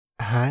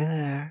Hi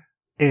there.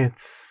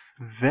 It's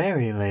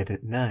very late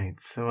at night,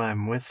 so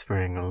I'm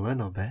whispering a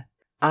little bit.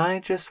 I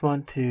just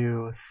want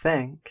to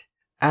thank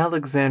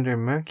Alexander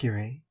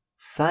Mercury,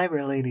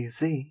 Cyber Lady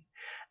Z,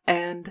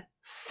 and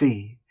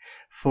C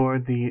for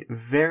the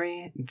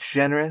very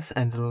generous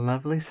and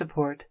lovely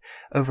support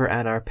over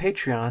at our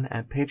Patreon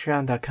at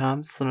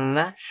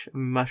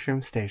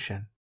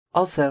patreon.com/mushroomstation.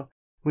 Also,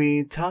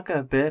 we talk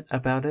a bit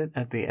about it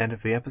at the end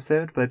of the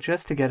episode, but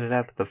just to get it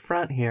out to the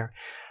front here,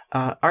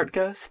 Art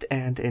Ghost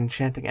and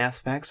Enchanting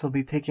Aspects will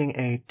be taking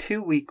a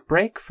 2-week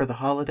break for the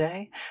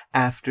holiday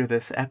after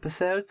this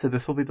episode, so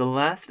this will be the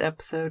last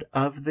episode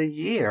of the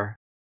year.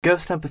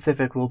 Ghost Hunt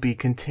Pacific will be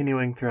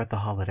continuing throughout the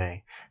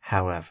holiday,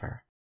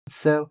 however.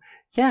 So,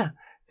 yeah,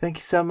 thank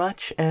you so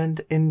much,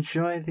 and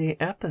enjoy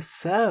the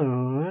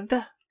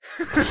episode.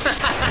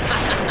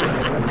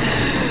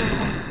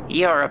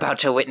 You're about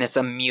to witness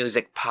a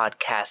music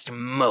podcast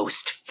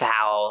most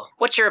foul.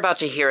 What you're about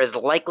to hear is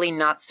likely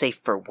not safe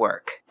for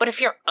work, but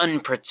if you're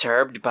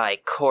unperturbed by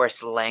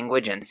coarse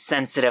language and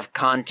sensitive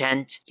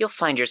content, you'll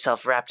find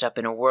yourself wrapped up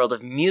in a world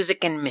of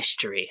music and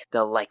mystery,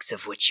 the likes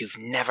of which you've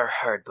never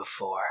heard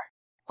before.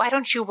 Why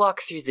don't you walk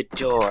through the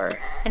door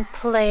and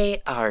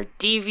play our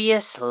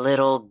devious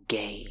little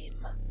game?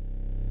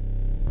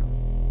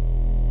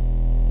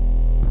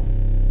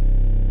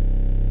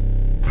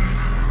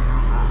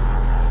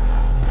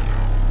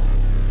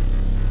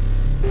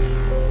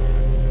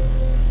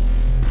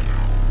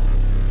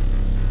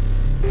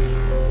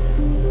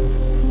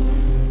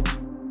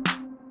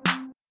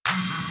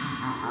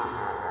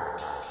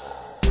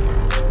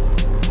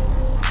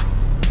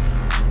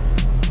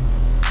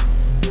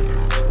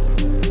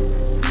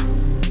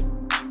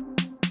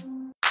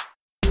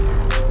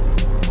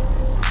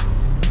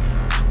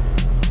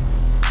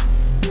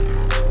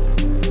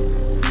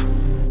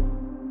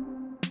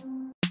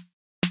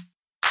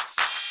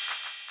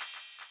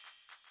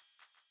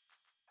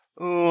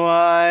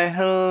 Why,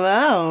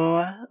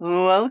 hello.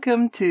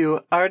 Welcome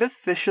to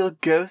Artificial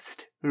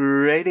Ghost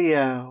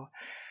Radio.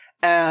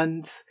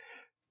 And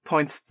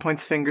points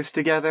fingers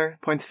together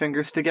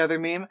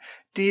meme.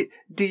 Do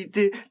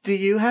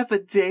you have a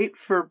date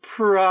for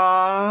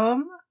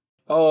prom?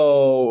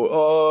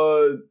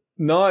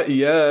 Not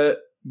yet,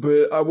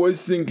 but I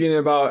was thinking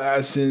about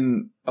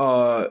asking,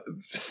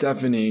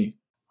 Stephanie.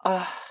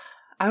 I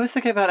was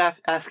thinking about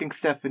asking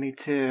Stephanie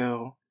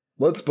too.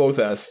 Let's both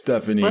ask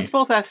Stephanie. We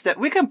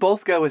can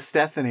both go with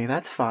Stephanie.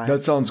 That's fine.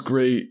 That sounds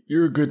great.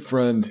 You're a good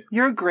friend.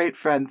 You're a great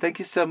friend. Thank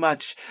you so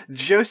much.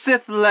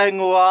 Joseph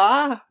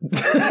Langlois.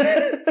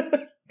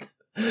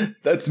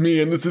 That's me,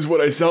 and this is what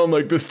I sound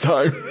like this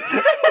time.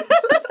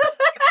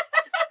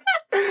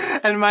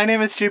 And my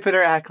name is Jupiter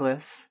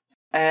Ackles.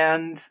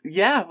 And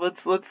yeah,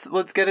 let's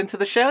get into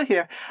the show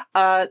here.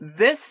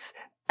 This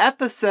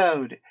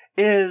episode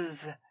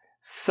is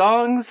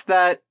songs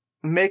that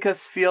make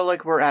us feel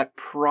like we're at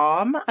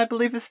prom, I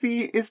believe is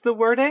the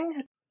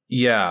wording.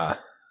 Yeah.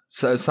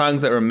 So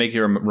songs that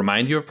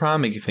remind you of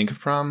prom, make you think of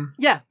prom.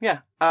 Yeah.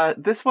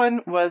 This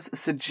one was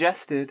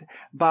suggested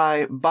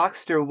by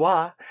Boxster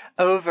Wah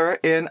over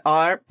in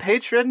our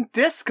Patreon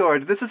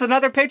Discord. This is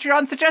another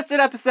Patreon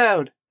suggested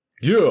episode.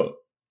 Yeah.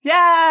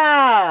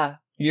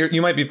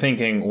 You might be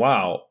thinking,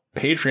 wow,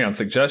 Patreon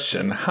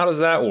suggestion. How does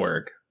that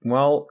work?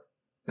 Well,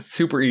 it's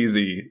super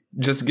easy.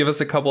 Just give us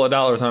a couple of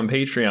dollars on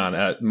Patreon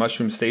at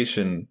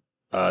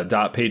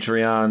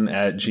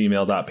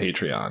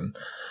mushroomstation.patreon@gmail.patreon.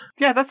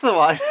 Yeah, that's the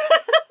one.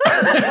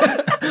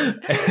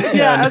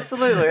 Yeah,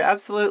 absolutely.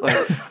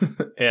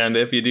 And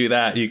if you do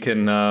that, you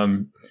can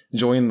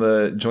join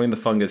the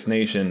Fungus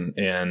Nation.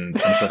 And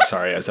I'm so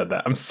sorry I said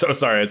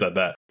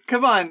that.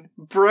 Come on,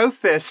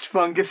 Brofist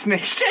Fungus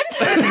Nation.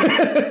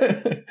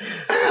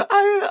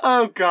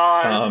 Oh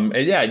God.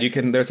 And yeah, you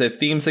can. There's a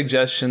theme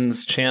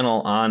suggestions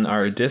channel on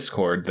our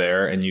Discord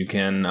there, and you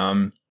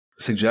can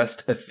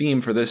suggest a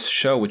theme for this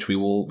show, which we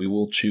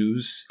will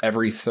choose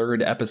every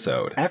third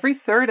episode. Every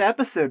third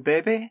episode,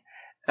 baby.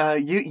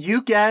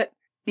 You get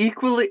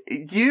equally.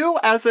 You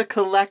as a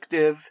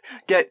collective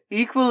get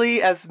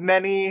equally as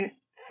many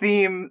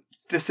theme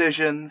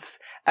decisions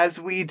as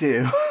we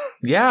do.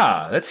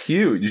 Yeah, that's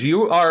huge.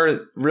 You are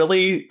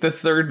really the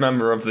third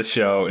member of the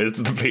show is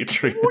the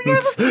Patreon. We're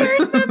the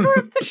third member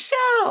of the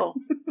show.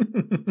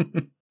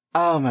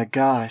 Oh my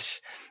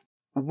gosh.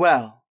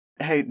 Well,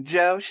 hey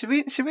Joe, should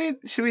we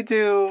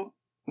do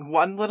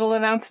one little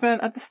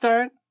announcement at the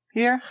start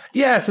here?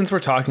 Yeah, since we're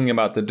talking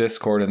about the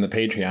Discord and the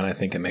Patreon, I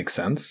think it makes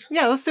sense.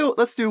 Yeah,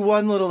 let's do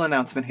one little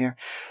announcement here.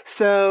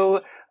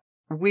 So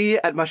we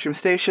at Mushroom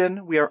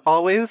Station, we are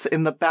always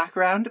in the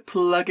background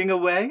plugging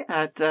away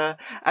at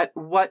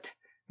what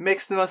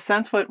makes the most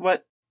sense, what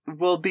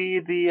will be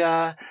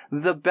the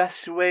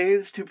best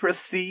ways to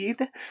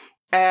proceed.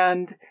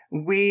 And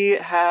we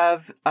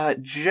have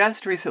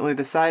just recently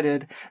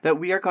decided that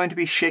we are going to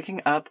be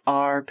shaking up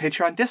our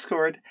Patreon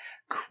Discord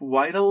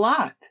quite a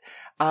lot.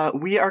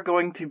 We are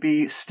going to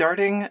be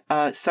starting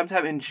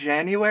sometime in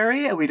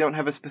January. We don't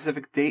have a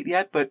specific date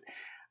yet, but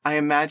I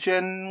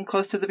imagine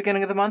close to the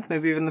beginning of the month,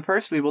 maybe even the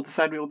first. We will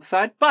decide.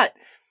 But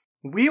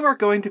we were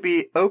going to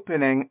be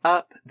opening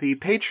up the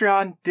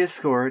Patreon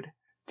Discord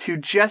to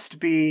just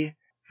be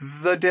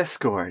the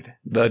Discord.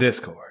 The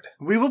Discord.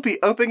 We will be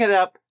opening it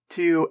up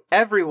to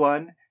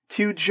everyone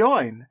to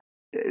join.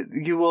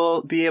 You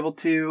will be able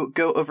to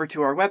go over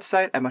to our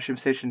website at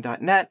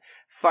mushroomstation.net,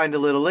 find a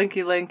little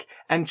linky link,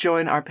 and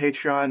join our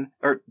Patreon,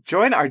 or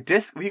join our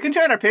you can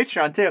join our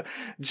Patreon too.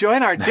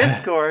 Join our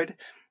Discord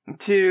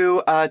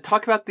to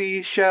talk about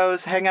the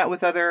shows, hang out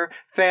with other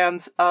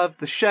fans of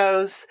the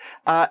shows,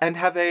 and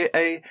have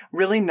a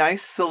really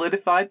nice,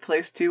 solidified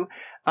place to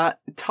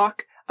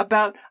talk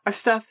about our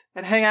stuff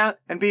and hang out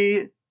and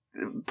be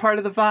part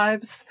of the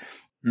vibes.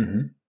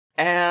 Mm-hmm.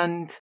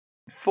 And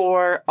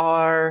for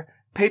our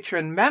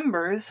patron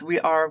members, we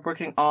are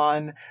working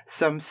on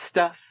some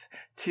stuff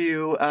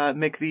to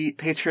make the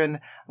patron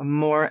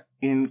more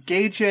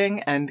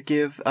engaging and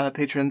give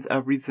patrons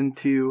a reason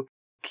to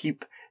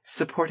keep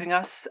supporting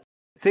us.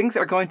 Things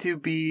are going to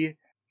be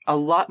a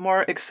lot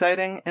more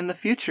exciting in the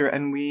future,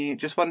 and we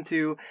just wanted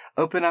to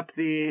open up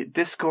the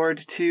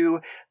Discord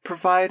to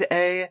provide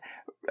a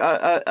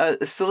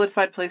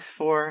solidified place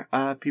for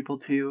people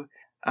to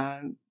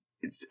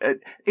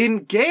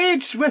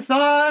engage with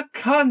our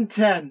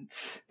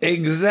content.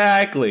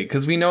 Exactly,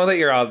 because we know that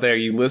you're out there,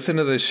 you listen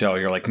to this show,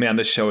 you're like, man,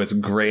 this show is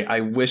great. I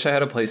wish I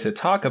had a place to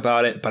talk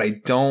about it, but I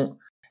don't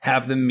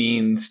have the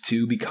means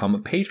to become a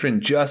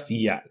patron just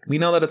yet. We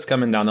know that it's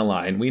coming down the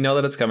line. We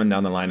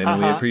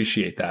and we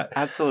appreciate that.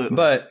 Absolutely.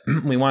 But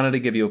we wanted to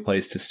give you a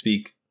place to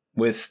speak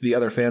with the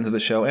other fans of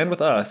the show and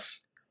with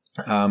us,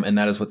 and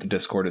that is what the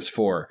Discord is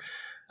for.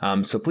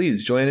 So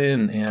please join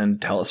in and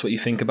tell us what you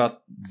think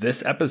about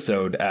this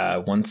episode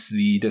once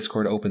the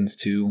Discord opens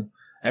to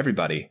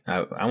everybody.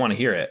 I want to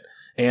hear it.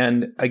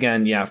 And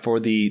again, yeah, for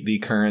the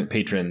current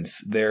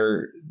patrons,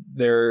 they're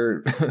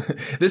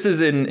this is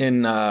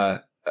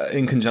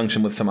in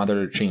conjunction with some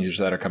other changes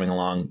that are coming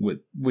along,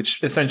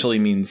 which essentially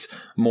means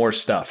more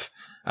stuff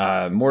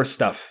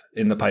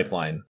in the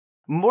pipeline.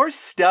 More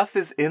stuff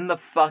is in the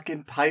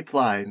fucking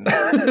pipeline.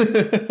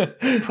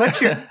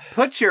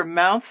 Put your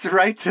mouths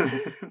right to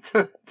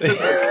the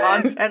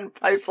content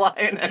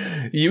pipeline.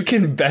 You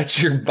can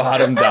bet your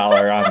bottom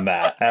dollar on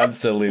that.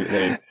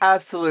 Absolutely.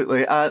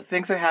 Absolutely.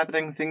 Things are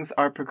happening. Things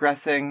are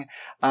progressing.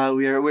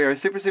 We are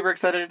super, super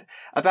excited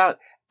about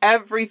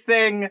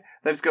everything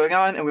that is going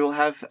on, and we will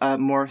have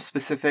more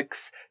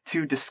specifics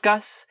to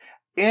discuss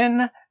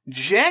in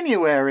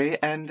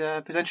January and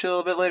potentially a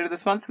little bit later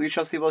this month. We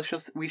shall see.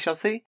 We shall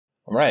see.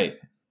 Right.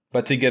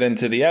 But to get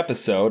into the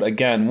episode,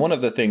 again, one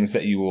of the things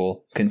that you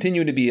will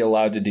continue to be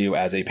allowed to do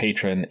as a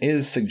patron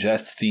is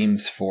suggest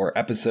themes for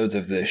episodes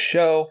of this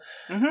show,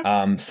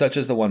 such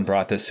as the one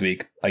brought this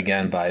week,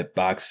 again, by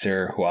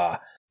Boxer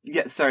Hua.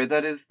 Yeah, sorry,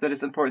 that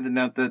is important to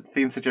note that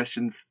theme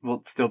suggestions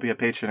will still be a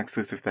patron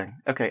exclusive thing.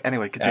 Okay,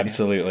 anyway, continue.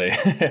 Absolutely.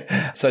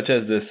 Such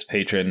as this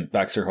patron,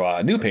 Boxer Hua,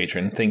 a new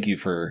patron. Thank you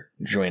for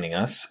joining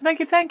us.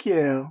 Thank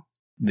you.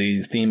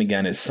 The theme,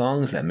 again, is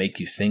songs that make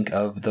you think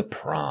of the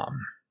prom.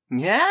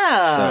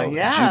 Yeah, so,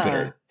 yeah.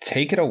 Jupiter,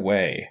 take it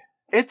away.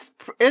 It's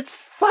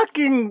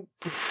fucking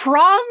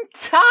prom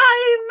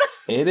time!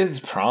 It is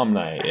prom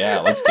night.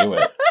 Yeah, let's do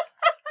it.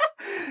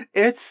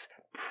 It's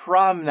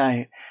prom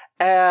night.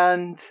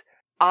 And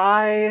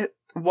I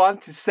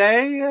want to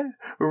say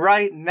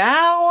right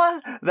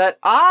now that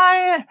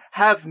I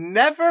have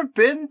never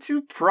been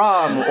to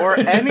prom or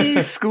any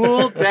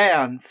school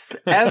dance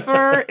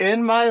ever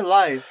in my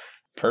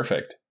life.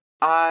 Perfect.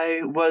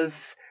 I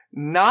was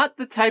not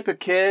the type of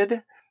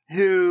kid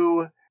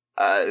who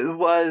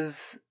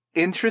was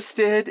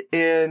interested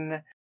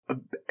in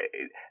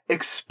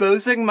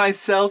exposing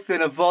myself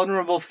in a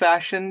vulnerable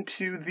fashion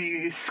to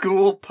the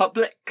school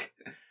public.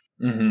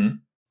 Mm-hmm.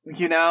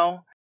 You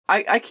know,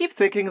 I keep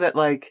thinking that,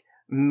 like,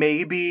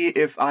 maybe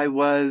if I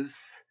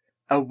was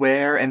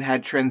aware and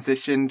had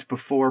transitioned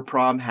before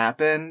prom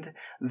happened,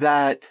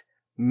 that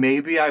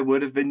maybe I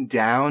would have been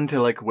down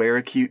to, like, wear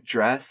a cute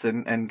dress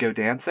and go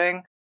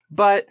dancing.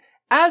 But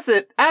as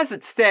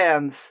it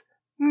stands,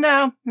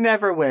 no,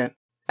 never went.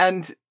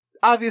 And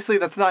obviously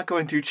that's not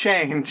going to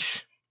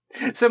change.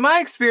 So my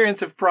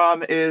experience of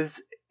prom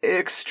is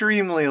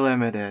extremely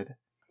limited.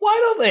 Why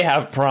don't they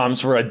have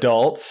proms for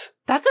adults?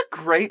 That's a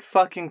great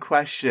fucking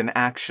question,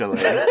 actually.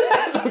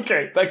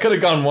 Okay, that could have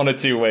gone one of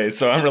two ways,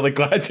 so I'm really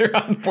glad you're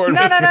on board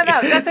No. with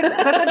me. That's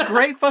a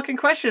great fucking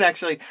question,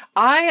 actually.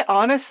 I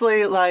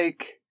honestly, I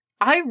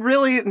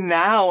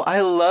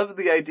love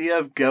the idea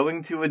of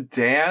going to a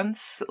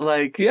dance.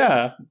 Like,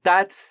 yeah.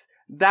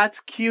 That's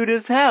cute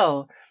as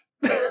hell.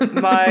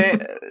 My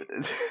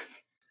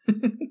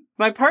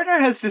partner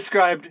has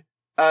described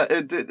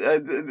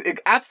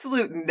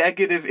absolute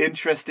negative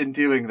interest in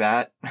doing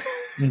that,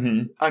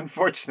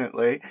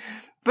 unfortunately.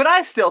 But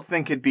I still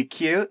think it'd be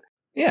cute.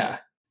 Yeah.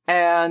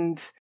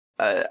 And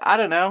I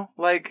don't know.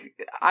 Like,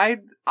 I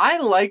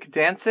like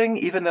dancing,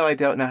 even though I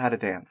don't know how to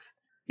dance.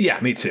 Yeah,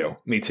 me too.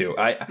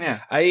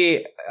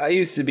 I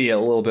used to be a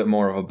little bit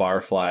more of a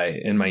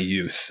barfly in my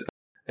youth.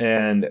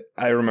 And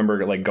I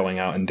remember, like, going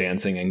out and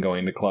dancing and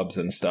going to clubs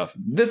and stuff.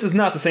 This is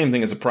not the same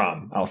thing as a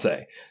prom, I'll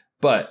say.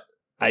 But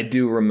I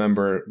do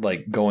remember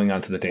like going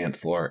onto the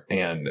dance floor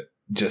and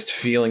just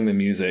feeling the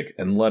music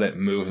and let it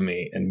move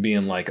me and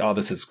being like, oh,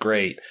 this is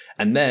great.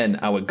 And then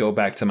I would go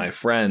back to my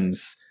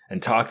friends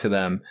and talk to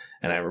them.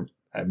 And I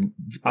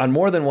on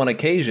more than one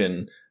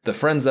occasion, the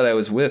friends that I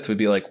was with would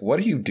be like, what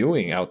are you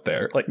doing out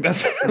there? Like,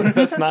 that's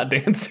not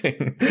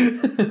dancing.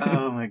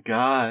 Oh my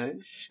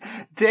gosh.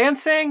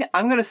 Dancing,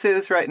 I'm going to say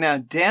this right now.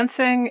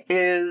 Dancing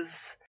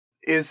is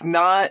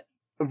not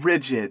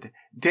rigid.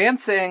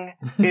 Dancing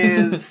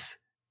is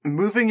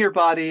moving your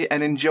body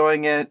and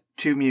enjoying it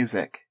to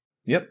music.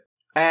 Yep.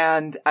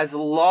 And as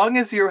long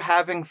as you're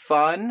having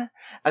fun,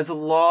 as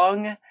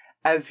long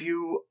as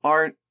you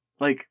aren't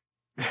like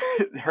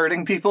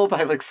hurting people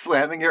by like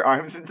slamming your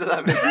arms into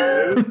them as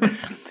you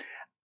move.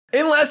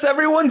 Unless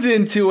everyone's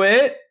into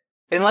it.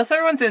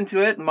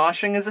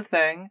 Moshing is a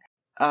thing.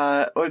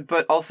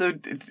 But also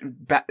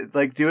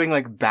like doing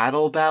like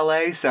battle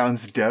ballet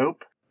sounds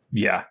dope.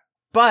 Yeah.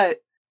 But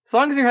as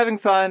long as you're having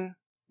fun,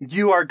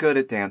 you are good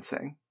at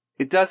dancing.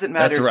 It doesn't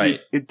matter. That's right.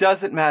 It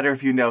doesn't matter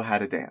if you know how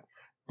to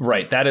dance.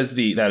 Right. That is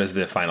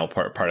the final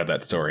part of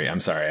that story.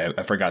 I'm sorry.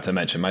 I forgot to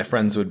mention. My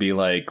friends would be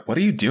like, what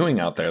are you doing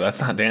out there? That's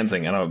not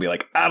dancing. And I would be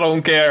like, I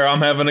don't care.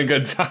 I'm having a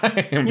good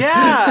time.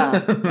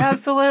 Yeah,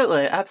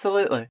 absolutely.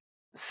 Absolutely.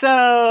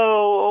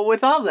 So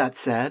with all that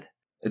said,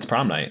 it's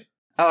prom night.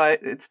 Oh,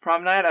 it's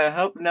prom night. I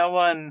hope no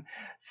one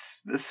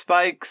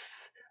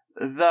spikes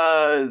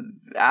the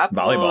apple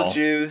volleyball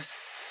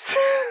juice.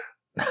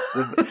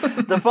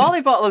 The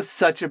volleyball is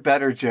such a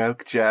better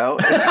joke, Joe.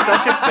 It's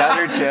such a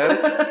better joke.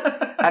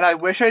 And I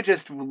wish I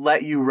just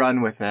let you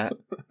run with it.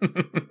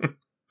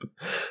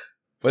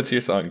 What's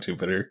your song,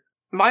 Jupiter?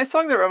 My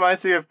song that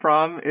reminds me of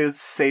prom is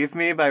Save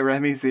Me by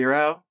Remy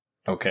Zero.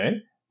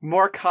 Okay.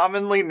 More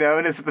commonly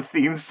known as the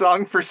theme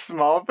song for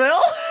Smallville.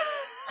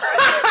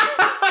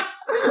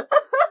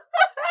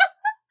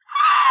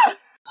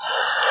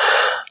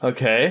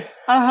 Okay.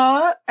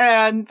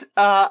 And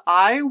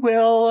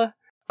I'll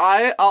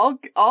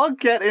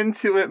get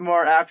into it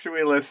more after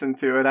we listen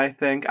to it, I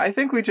think.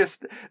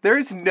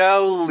 There's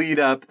no lead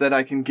up that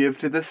I can give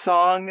to this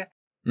song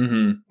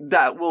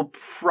that will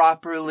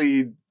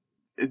properly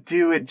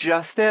do it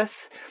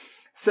justice.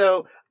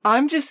 So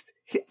we're just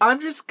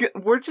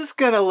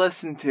gonna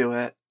listen to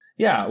it.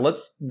 Yeah,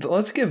 let's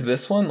give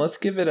this one, let's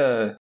give it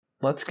a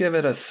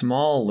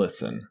small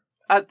listen.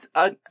 A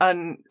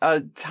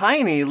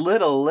tiny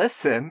little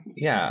listen.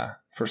 Yeah,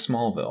 for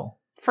Smallville.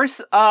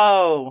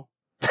 Oh.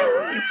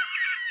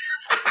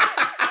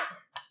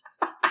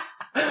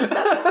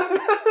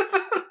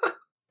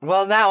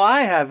 Well, now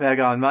I have egg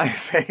on my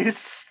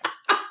face.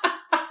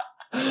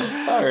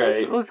 All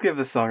right. Let's give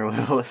this song a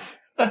little listen.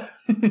 I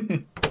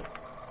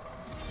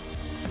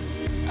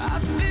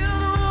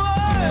feel the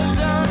words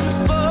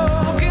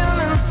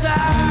unspoken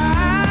inside.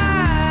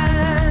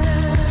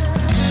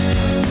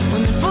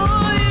 When they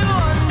pull you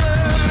under,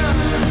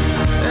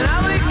 and I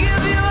will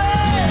give you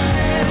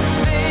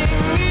anything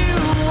you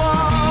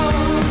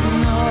want.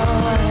 No,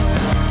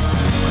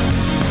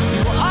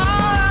 you were all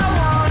I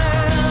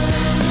wanted,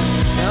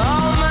 and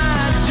all my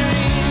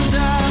dreams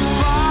have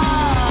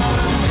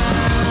fallen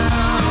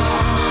down.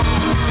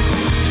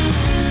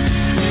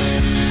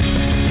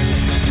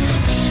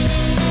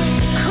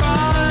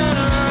 Crawling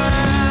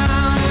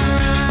around,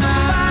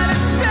 somebody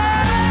save me.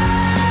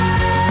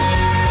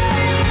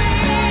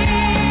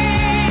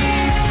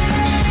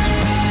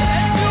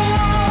 Let your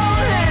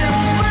warm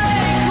hands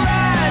break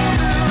right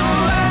through.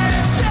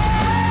 Somebody save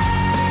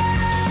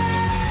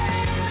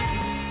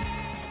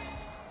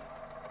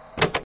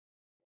me.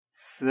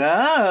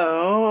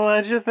 So,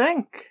 what'd you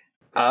think?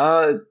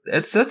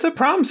 It's a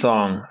prom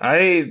song.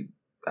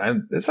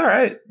 It's all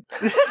right.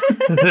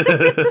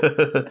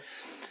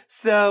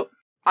 So,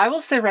 I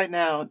will say right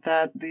now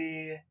that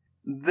the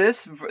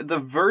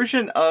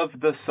version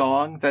of the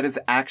song that is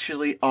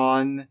actually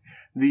on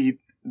the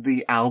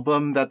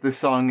album that the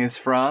song is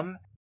from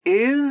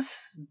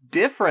is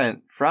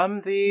different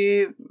from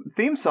the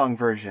theme song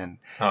version.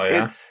 Oh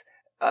yeah. It's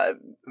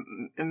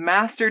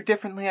mastered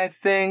differently, I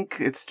think.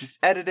 It's just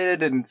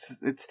edited, and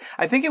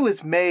I think it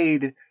was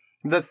made,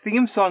 the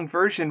theme song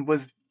version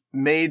was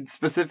made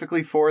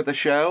specifically for the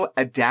show,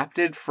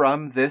 adapted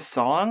from this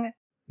song.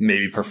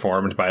 Maybe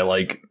performed by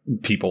like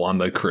people on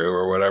the crew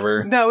or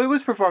whatever. No, it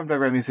was performed by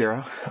Remy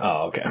Zero.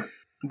 Oh, okay.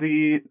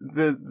 The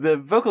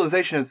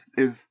vocalization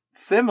is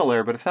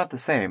similar, but it's not the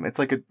same. It's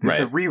like it's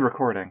a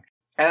re-recording.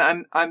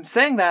 And I'm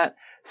saying that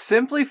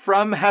simply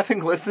from having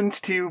listened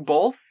to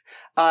both,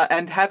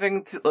 and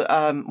having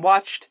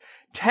watched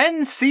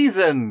 10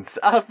 seasons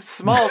of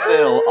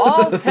Smallville,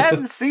 all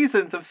 10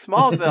 seasons of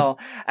Smallville,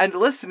 and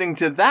listening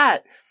to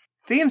that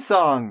theme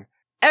song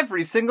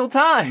every single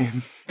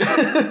time.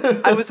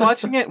 I was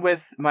watching it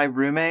with my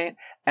roommate,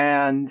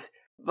 and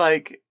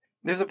like,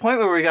 there's a point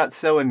where we got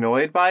so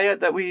annoyed by it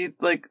that we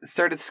like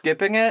started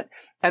skipping it,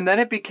 and then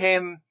it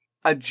became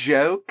a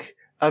joke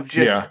of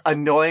just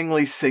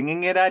annoyingly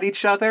singing it at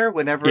each other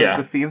whenever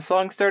the theme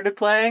song started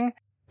playing.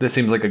 This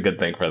seems like a good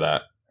thing for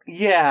that.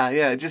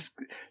 Yeah, just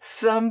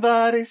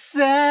somebody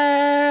save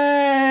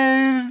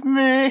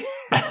me.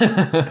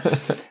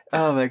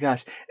 Oh my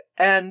gosh.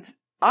 And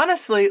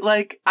honestly,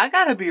 like, I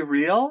gotta be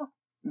real.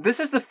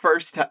 This is the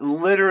first time,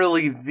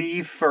 literally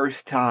the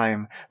first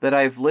time that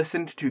I've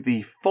listened to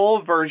the full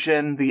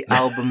version, the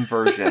album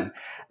version.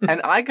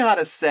 And I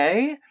gotta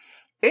say,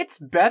 it's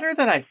better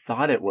than I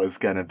thought it was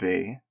gonna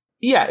be.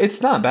 Yeah,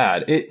 it's not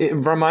bad. It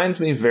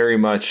reminds me very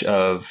much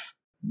of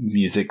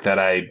music that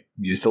I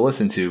used to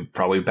listen to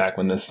probably back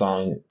when this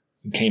song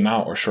came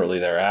out or shortly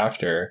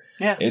thereafter.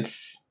 Yeah.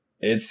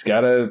 It's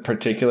got a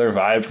particular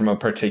vibe from a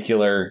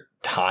particular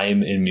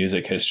time in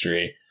music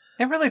history.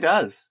 It really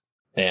does.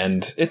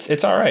 And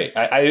it's all right.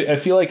 I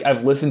feel like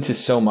I've listened to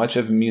so much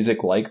of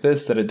music like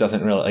this that it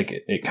doesn't really,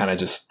 like, it kind of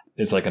just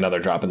is like another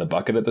drop in the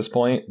bucket at this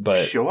point,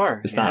 but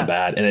Sure. it's not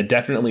bad. And it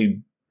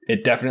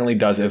definitely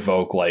does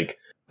evoke like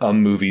a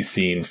movie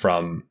scene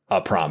from a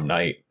prom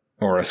night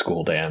or a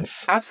school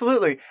dance.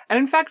 Absolutely. And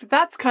in fact,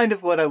 that's kind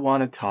of what I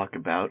want to talk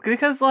about.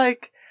 Because,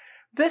 like,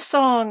 this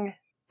song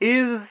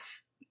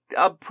is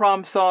a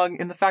prom song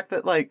in the fact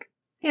that, like,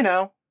 you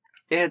know,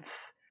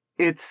 it's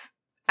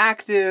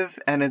active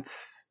and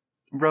it's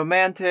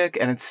romantic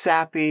and it's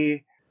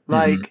sappy.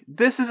 Like,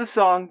 this is a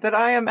song that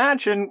I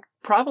imagine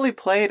probably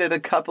played at a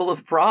couple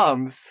of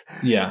proms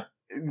Yeah.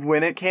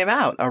 when it came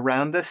out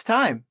around this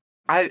time.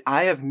 I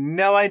have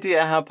no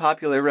idea how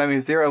popular Remy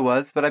Zero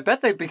was, but I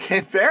bet they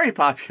became very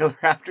popular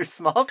after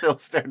Smallville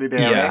started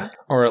airing. Yeah.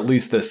 Or at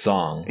least this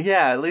song.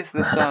 Yeah, at least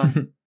this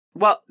song.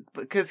 Well,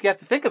 because you have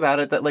to think about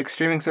it, that, like,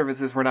 streaming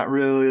services were not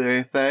really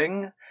a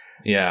thing.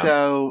 Yeah.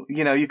 So,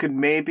 you know, you could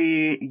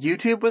maybe,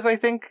 YouTube was, I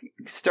think,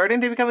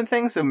 starting to become a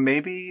thing, so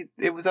maybe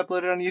it was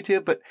uploaded on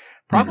YouTube, but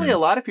probably a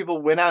lot of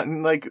people went out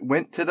and, like,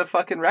 went to the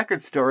fucking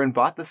record store and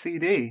bought the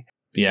CD.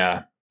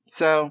 Yeah.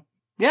 So,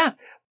 yeah.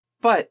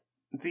 But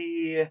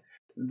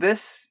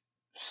this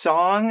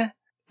song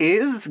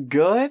is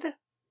good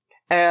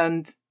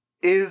and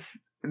is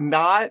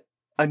not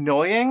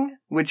annoying,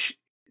 which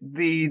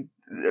the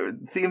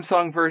theme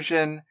song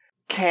version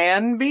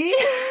can be.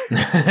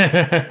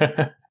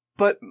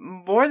 But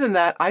more than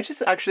that, I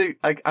just actually,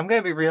 like, I'm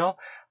gonna be real.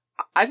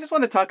 I just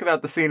want to talk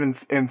about the scene in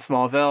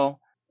Smallville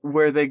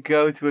where they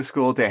go to a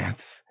school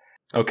dance.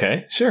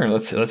 Okay, sure.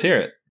 Let's hear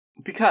it.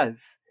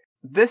 Because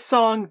this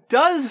song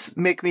does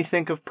make me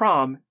think of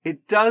prom.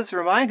 It does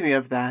remind me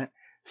of that.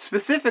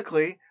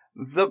 Specifically,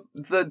 the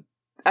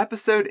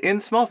episode in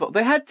Smallville.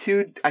 They had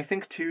two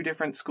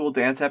different school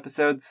dance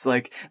episodes.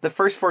 Like, the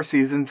first 4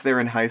 seasons, they're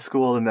in high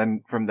school, and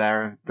then from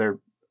there, they're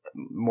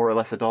more or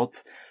less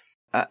adults.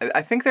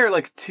 I think there are,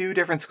 like, 2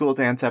 different school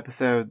dance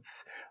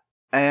episodes,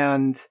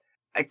 and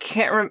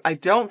I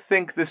don't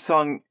think this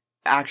song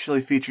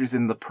actually features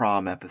in the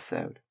prom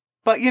episode.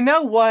 But you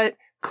know what?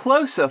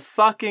 Close a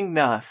fucking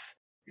enough.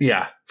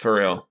 Yeah, for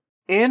real.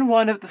 In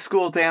one of the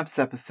school dance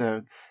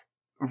episodes,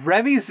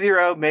 Remy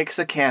Zero makes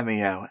a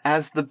cameo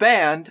as the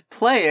band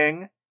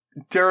playing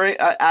during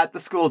at the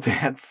school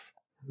dance.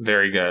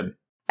 Very good.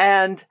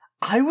 And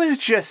I was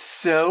just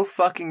so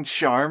fucking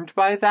charmed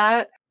by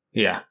that.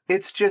 Yeah.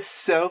 It's just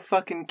so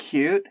fucking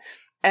cute.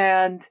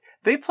 And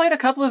they played a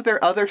couple of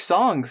their other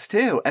songs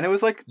too. And it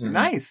was like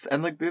nice.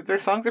 And like their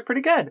songs are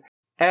pretty good.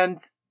 And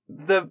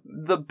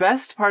the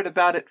best part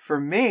about it for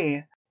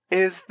me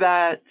is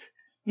that,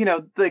 you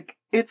know, like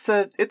it's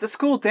a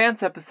school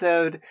dance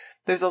episode.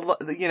 There's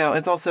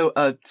it's also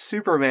a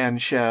Superman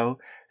show.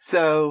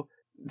 So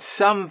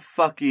some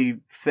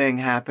fucky thing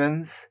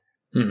happens.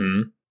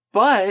 Mm-hmm.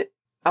 But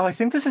I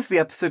think this is the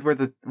episode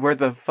where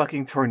the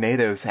fucking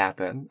tornadoes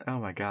happen. Oh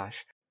my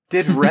gosh.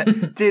 Did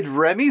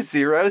Remy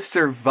Zero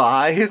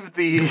survive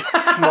the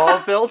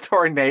Smallville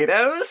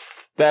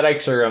tornadoes? That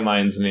actually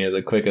reminds me, as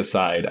a quick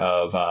aside,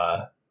 of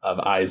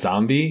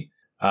iZombie,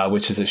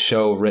 which is a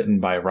show written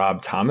by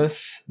Rob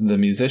Thomas, the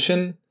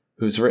musician,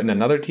 who's written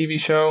another TV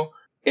show.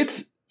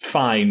 It's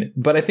fine,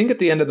 but I think at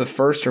the end of the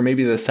first or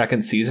maybe the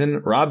second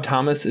season, Rob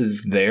Thomas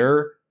is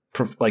there,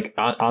 like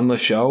on the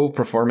show,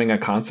 performing a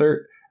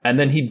concert. And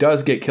then he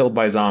does get killed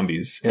by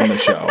zombies in the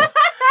show,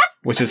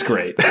 which is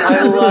great.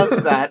 I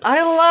love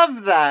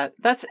that.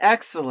 That's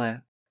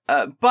excellent.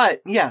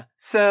 But yeah,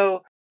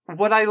 so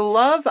what I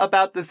love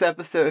about this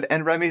episode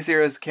and Remy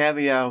Zero's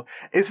cameo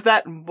is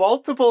that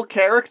multiple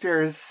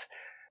characters,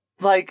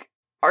 like,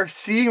 are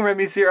seeing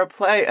Remy Zero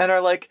play and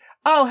are like,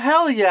 oh,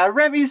 hell yeah,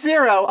 Remy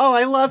Zero. Oh,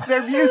 I love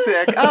their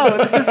music. Oh,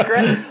 this is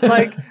great.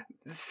 Like,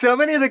 so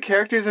many of the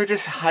characters are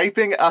just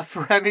hyping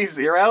up Remy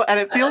Zero, and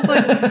it feels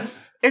like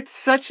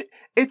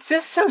it's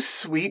just so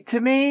sweet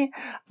to me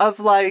of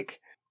like,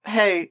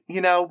 hey,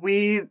 you know,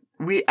 we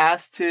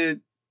asked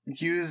to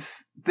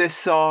use this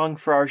song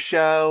for our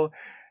show.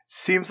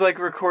 Seems like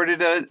we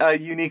recorded a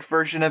unique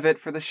version of it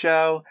for the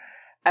show.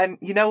 And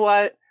you know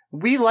what?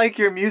 We like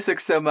your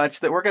music so much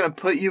that we're going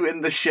to put you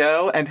in the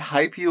show and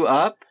hype you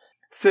up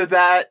so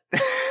that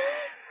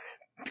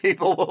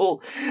people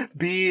will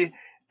be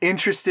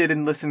interested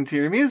in listening to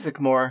your music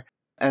more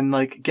and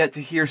like get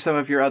to hear some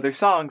of your other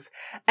songs.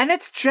 And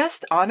it's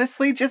just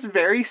honestly just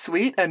very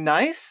sweet and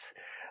nice.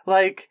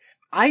 Like,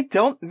 I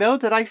don't know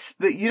that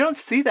that you don't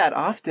see that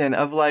often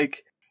of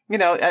like,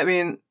 I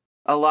mean,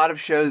 a lot of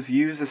shows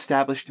use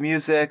established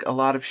music. A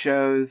lot of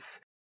shows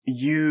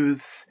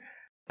use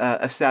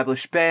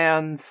established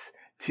bands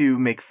to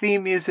make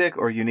theme music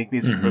or unique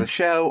music for the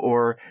show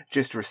or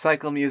just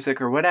recycle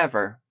music or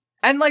whatever.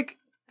 And like,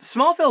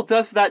 Smallville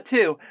does that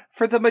too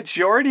for the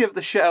majority of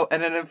the show,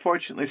 and it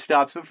unfortunately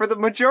stops. But for the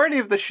majority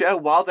of the show,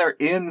 while they're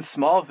in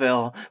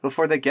Smallville,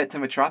 before they get to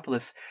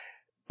Metropolis,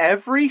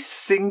 every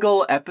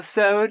single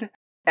episode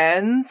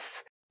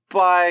ends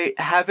by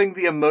having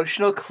the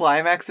emotional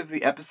climax of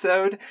the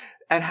episode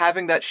and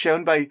having that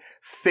shown by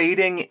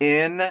fading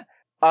in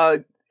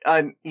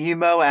an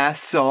emo-ass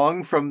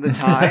song from the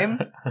time.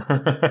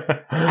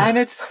 And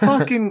it's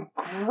fucking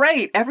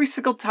great every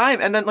single time.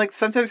 And then, like,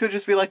 sometimes you'll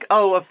just be like,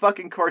 oh, of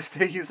fucking course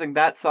they're using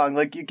that song.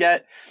 Like, you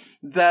get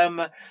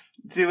them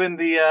doing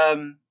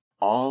the,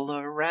 all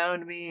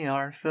around me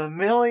are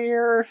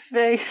familiar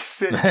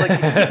faces. Like, you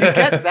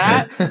get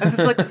that. And it's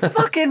like,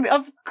 fucking,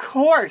 of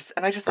course.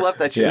 And I just love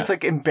that shit. Yeah. It's,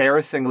 like,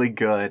 embarrassingly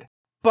good.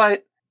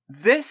 But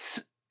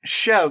this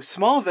show,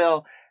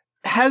 Smallville,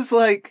 has,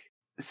 like,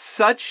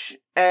 such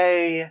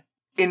a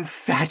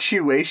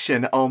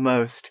infatuation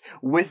almost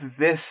with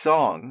this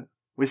song,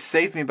 with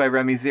Save Me by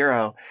Remy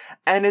Zero.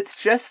 And it's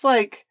just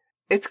like,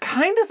 it's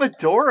kind of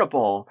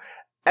adorable.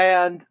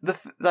 And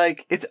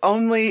it's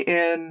only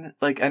in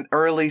like an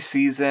early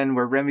season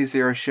where Remy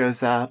Zero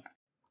shows up.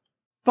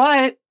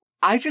 But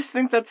I just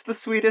think that's the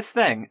sweetest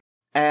thing.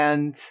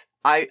 And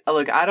I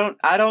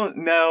don't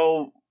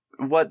know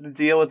what the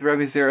deal with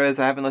Remy Zero is.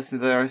 I haven't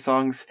listened to their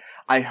songs.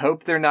 I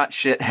hope they're not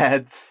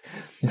shitheads.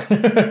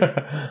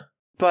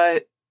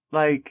 But,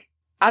 like,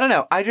 I don't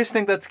know. I just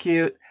think that's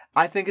cute.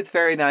 I think it's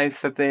very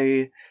nice that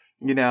they,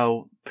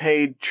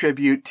 paid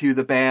tribute to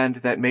the band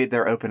that made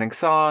their opening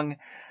song.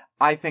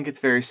 I think it's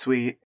very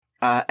sweet.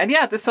 And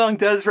yeah, this song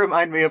does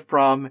remind me of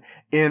Prom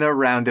in a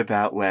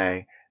roundabout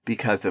way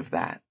because of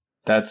that.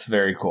 That's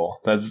very cool.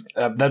 That's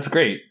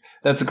great.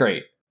 That's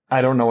great.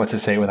 I don't know what to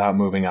say without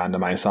moving on to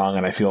my song,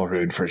 and I feel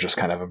rude for just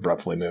kind of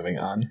abruptly moving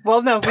on.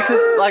 Well, no,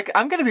 because like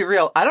I'm gonna be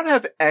real, I don't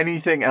have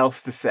anything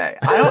else to say.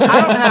 I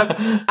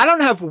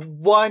don't have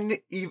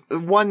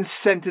one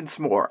sentence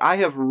more. I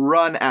have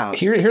run out.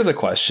 Here's a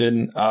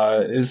question: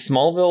 is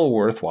Smallville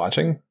worth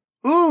watching?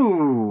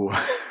 Ooh,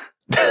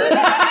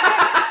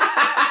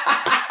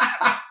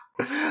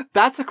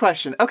 that's a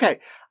question.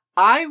 Okay,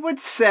 I would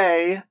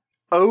say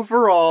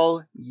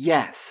overall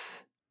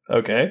yes.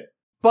 Okay,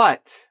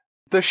 but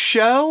the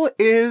show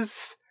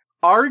is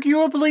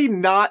arguably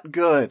not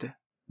good.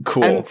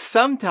 cool, And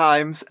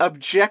sometimes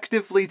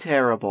objectively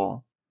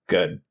terrible.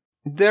 good.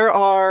 There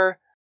are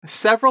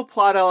several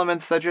plot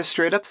elements that just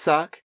straight up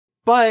suck,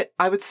 but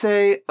I would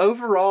say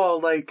overall,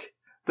 like,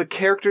 the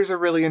characters are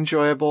really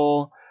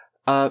enjoyable,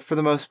 for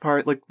the most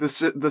part. Like, the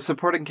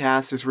supporting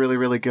cast is really,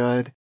 really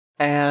good.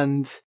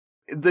 And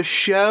the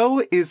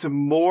show is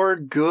more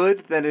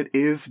good than it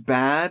is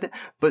bad,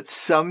 but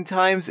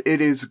sometimes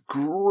it is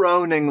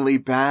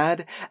groaningly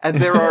bad. And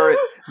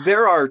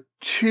there are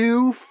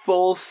 2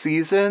 full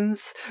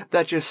seasons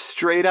that just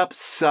straight up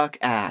suck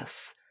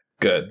ass.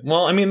 Good.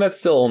 Well, I mean, that's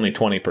still only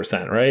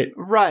 20%, right?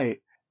 Right.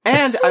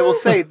 And I will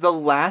say the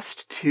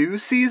last 2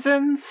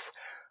 seasons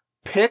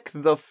pick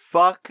the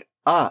fuck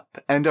up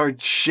and are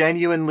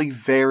genuinely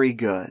very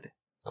good.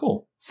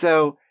 Cool.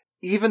 So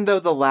even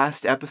though the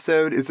last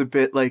episode is a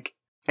bit like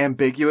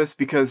ambiguous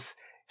because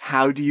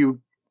how do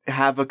you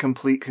have a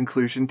complete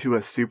conclusion to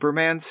a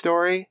Superman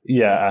story?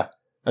 Yeah.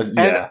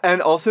 Yeah.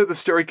 And also the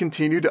story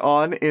continued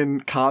on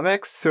in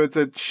comics. So it's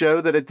a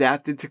show that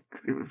adapted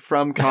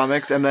from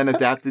comics and then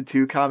adapted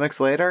to comics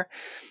later.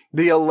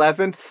 The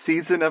 11th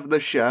season of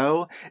the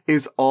show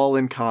is all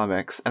in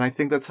comics. And I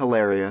think that's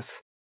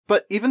hilarious.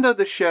 But even though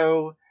the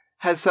show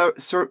has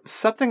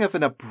something of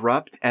an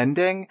abrupt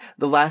ending,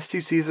 the last 2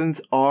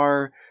 seasons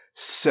are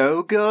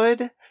so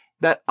good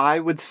that I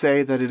would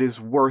say that it is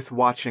worth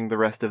watching the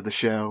rest of the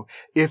show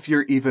if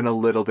you're even a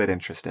little bit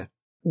interested.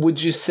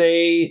 Would you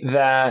say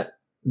that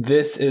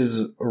this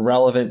is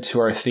relevant to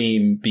our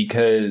theme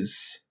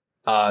because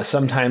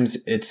sometimes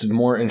it's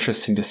more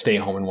interesting to stay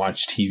home and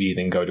watch TV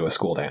than go to a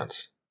school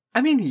dance?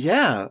 I mean,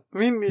 yeah.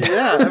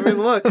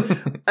 Look,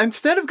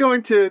 instead of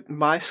going to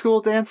my school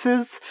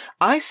dances,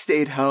 I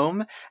stayed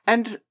home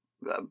and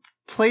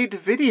played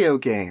video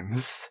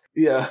games.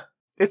 Yeah.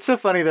 It's so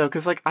funny though,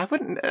 because like I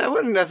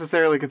wouldn't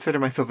necessarily consider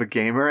myself a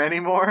gamer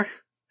anymore.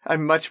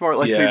 I'm much more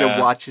likely to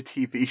watch a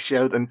TV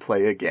show than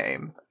play a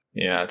game.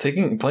 Yeah,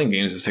 playing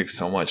games just takes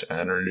so much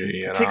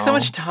energy. It takes so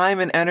much time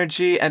and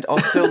energy, and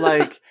also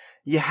like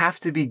you have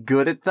to be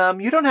good at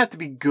them. You don't have to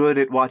be good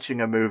at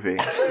watching a movie.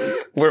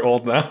 We're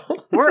old now.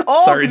 We're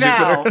old Sorry,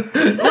 now.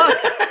 Jupiter. Look,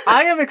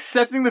 I am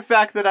accepting the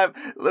fact that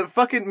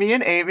fucking me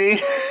and Amy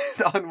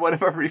on one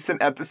of our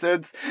recent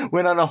episodes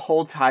went on a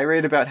whole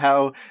tirade about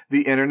how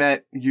the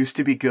internet used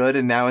to be good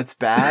and now it's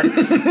bad.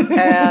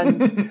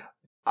 And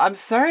I'm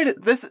sorry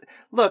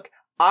look,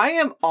 I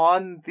am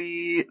on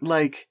the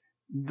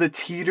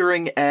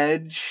teetering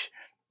edge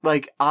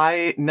like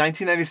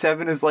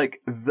 1997 is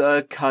like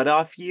the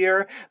cutoff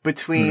year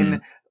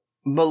between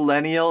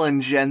millennial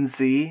and Gen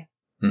Z.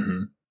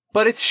 Mm-hmm.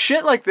 But it's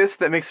shit like this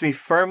that makes me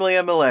firmly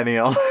a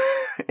millennial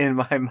in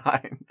my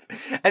mind.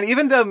 And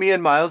even though me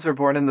and Miles were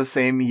born in the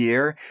same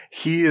year,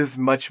 he is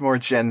much more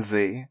Gen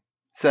Z.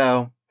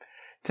 So,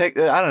 I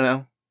don't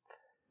know.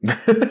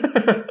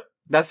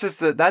 That's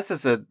just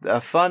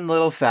a fun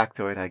little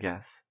factoid, I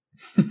guess.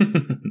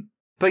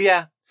 But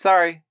yeah,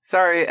 sorry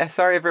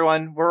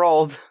everyone, we're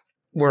old.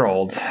 We're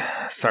old.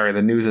 Sorry,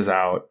 the news is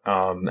out.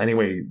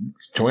 Anyway,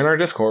 join our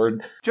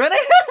Discord. Join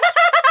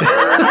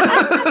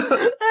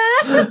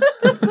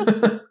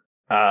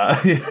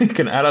You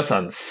can add us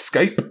on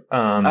Skype.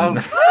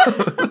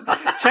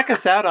 Check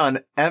us out on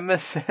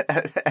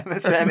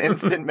MSN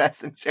Instant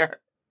Messenger.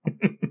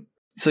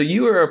 So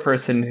you were a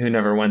person who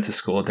never went to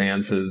school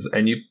dances,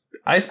 and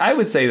I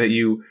would say that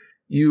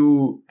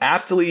you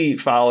aptly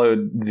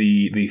followed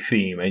the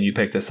theme, and you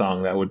picked a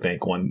song that would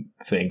make one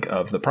think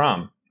of the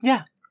prom.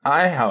 Yeah.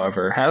 I,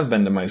 however, have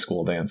been to my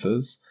school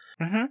dances,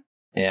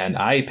 and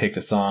I picked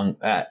a song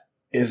that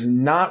is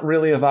not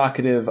really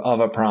evocative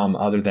of a prom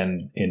other than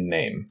in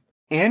name.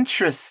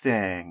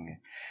 Interesting.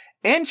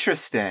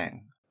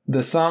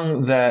 The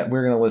song that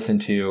we're going to listen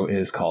to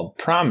is called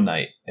Prom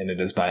Night, and it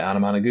is by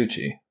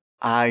Anamanaguchi.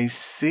 I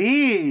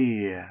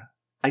see.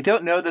 I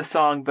don't know the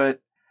song,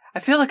 but I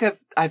feel like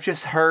I've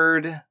just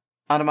heard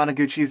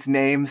Anamanaguchi's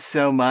name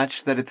so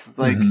much that it's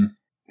like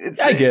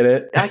I get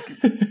it.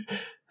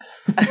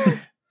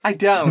 I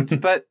don't,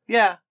 but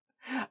yeah.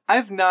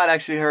 I've not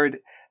actually heard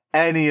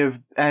any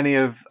of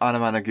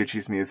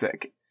Anamanaguchi's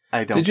music.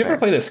 I don't. Did you ever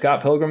play the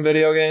Scott Pilgrim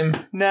video game?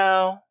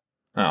 No.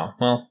 Oh,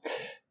 well,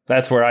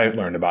 that's where I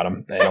learned about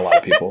him and a lot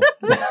of people.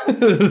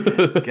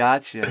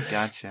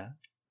 Gotcha.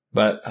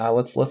 But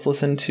let's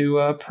listen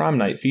to Prom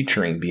Night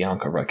featuring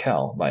Bianca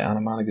Raquel by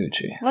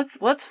Anamanaguchi.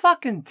 Let's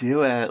fucking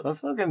do it.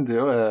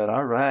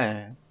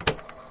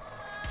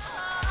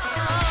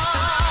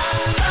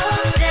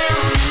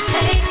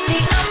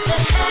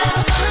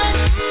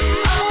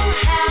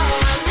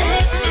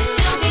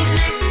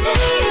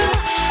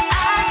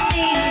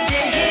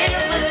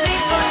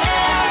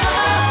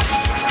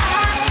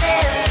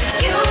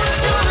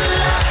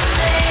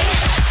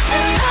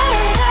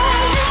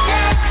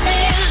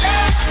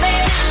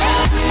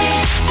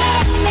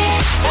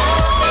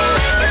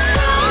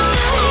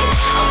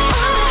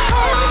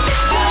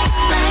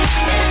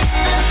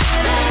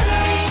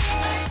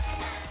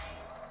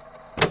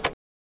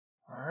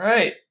 All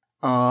right.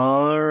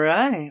 All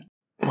right.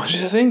 What do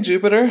you think,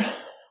 Jupiter?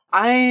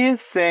 I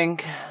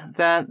think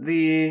that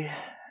the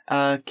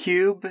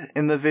cube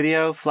in the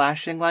video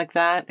flashing like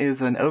that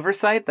is an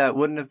oversight that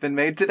wouldn't have been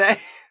made today.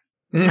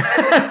 It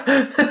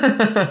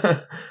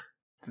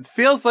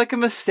feels like a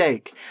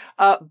mistake.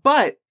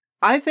 But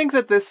I think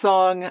that this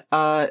song,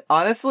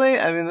 honestly,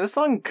 I mean, this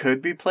song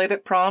could be played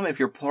at prom if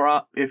your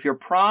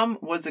prom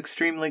was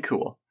extremely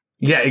cool.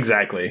 Yeah,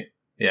 exactly.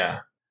 Yeah.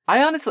 I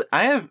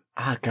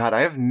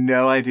have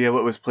no idea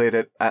what was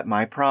played at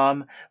my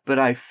prom, but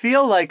I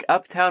feel like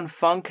Uptown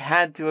Funk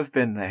had to have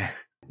been there.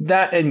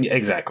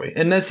 Exactly.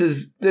 And this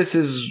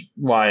is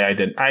why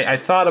I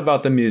thought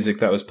about the music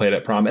that was played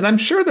at prom, and I'm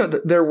sure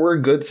that there were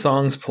good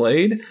songs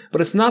played, but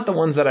it's not the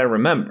ones that I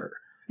remember.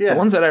 Yeah. The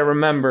ones that I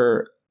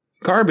remember,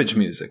 garbage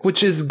music,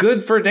 which is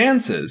good for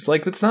dances.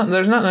 Like there's not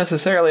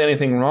necessarily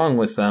anything wrong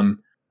with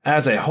them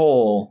as a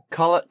whole.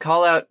 Call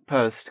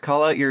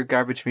out your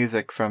garbage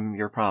music from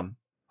your prom.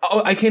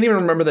 Oh, I can't even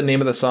remember the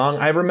name of the song.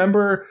 I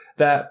remember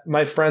that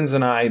my friends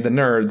and I, the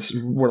nerds,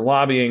 were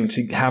lobbying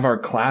to have our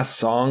class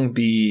song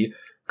be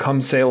Come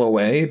Sail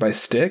Away by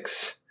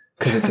Styx,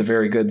 because it's a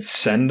very good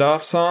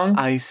send-off song.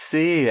 I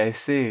see.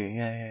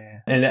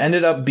 Yeah. And it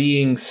ended up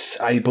being,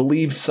 I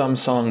believe, some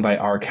song by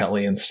R.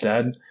 Kelly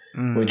instead,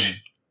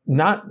 which,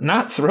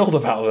 not thrilled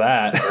about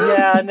that.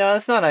 Yeah, no,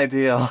 it's not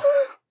ideal.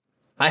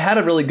 I had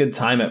a really good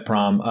time at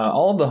prom.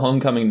 All of the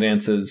homecoming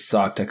dances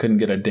sucked. I couldn't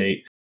get a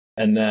date.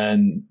 And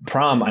then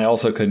prom, I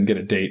also couldn't get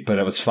a date, but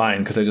it was fine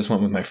because I just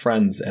went with my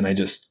friends and I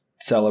just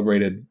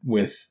celebrated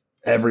with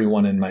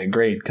everyone in my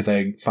grade because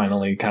I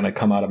finally kind of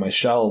come out of my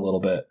shell a little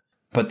bit.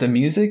 But the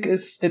music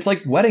it's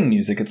like wedding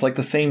music. It's like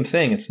the same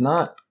thing. It's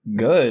not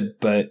good,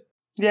 but...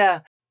 Yeah.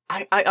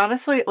 I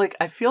honestly,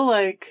 I feel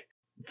like,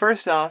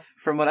 first off,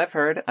 from what I've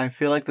heard, I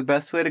feel like the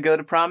best way to go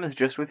to prom is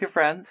just with your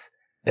friends.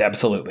 Yeah,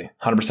 absolutely.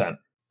 100%.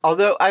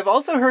 Although I've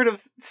also heard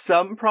of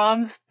some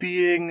proms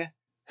being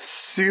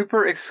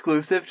super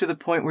exclusive to the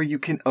point where you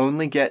can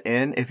only get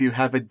in if you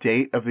have a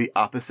date of the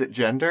opposite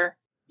gender.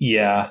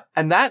 Yeah.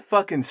 And that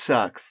fucking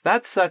sucks.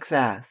 That sucks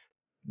ass.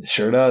 It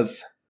sure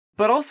does.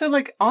 But also,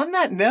 on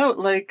that note,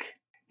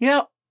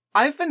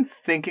 I've been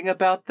thinking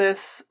about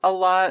this a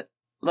lot,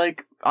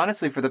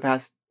 honestly, for the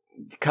past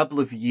couple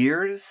of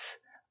years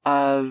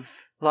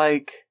of,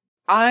 I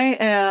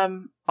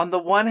am, on the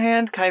one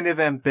hand, kind of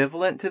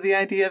ambivalent to the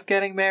idea of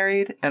getting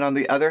married, and on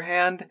the other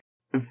hand,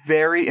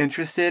 very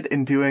interested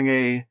in doing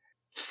a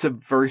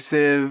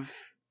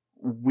subversive,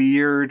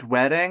 weird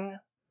wedding.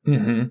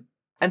 Mm-hmm.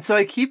 And so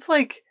I keep,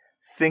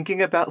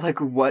 thinking about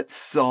like what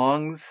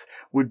songs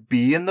would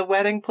be in the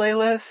wedding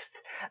playlist.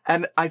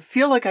 And I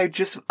feel like I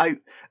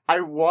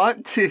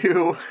want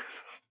to,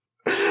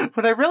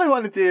 what I really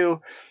want to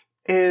do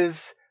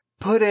is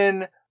put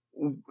in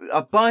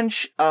a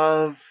bunch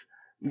of,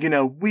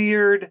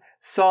 weird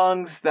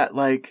songs that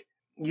like,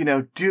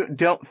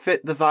 don't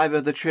fit the vibe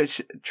of the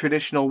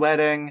traditional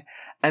wedding,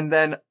 and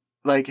then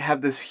like have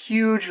this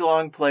huge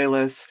long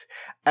playlist,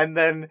 and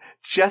then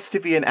just to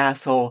be an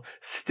asshole,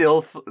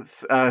 still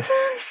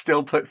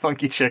put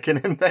Funky Chicken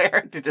in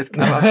there to just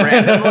come up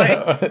randomly.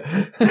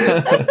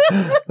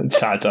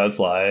 Cha-cha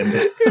slide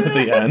at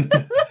the end.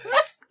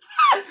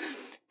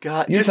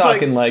 God, You're just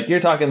talking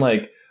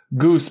like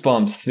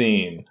Goosebumps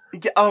theme.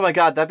 Yeah, oh my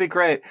God, that'd be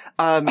great.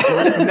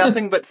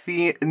 Nothing but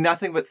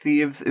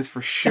Thieves is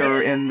for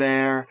sure in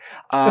there.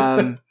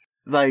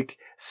 Like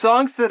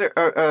songs that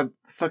are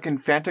fucking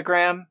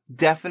Fantagram,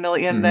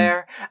 definitely in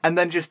there. And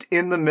then just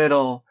in the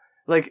middle,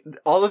 like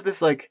all of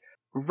this like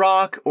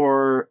rock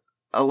or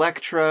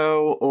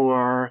electro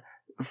or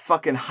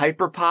fucking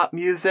hyperpop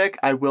music.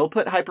 I will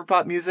put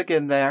hyperpop music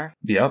in there.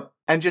 Yep.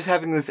 And just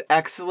having this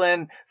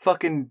excellent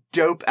fucking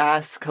dope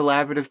ass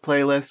collaborative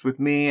playlist with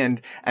me and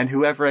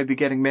whoever I'd be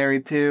getting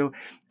married to.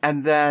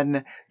 And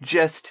then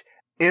just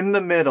in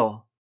the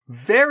middle,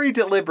 very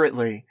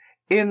deliberately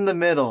in the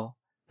middle,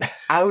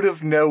 out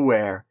of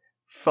nowhere,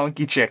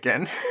 Funky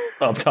Chicken.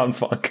 Uptown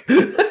Funk.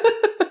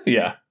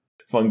 Yeah.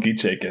 Funky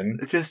Chicken.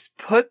 Just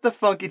put the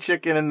Funky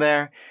Chicken in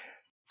there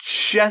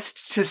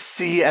just to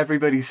see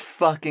everybody's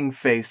fucking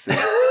faces.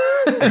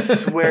 I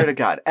swear to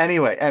God.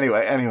 Anyway.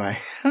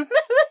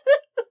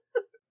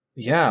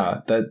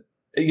 Yeah, that,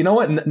 you know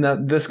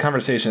what this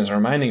conversation is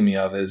reminding me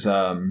of is,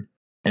 and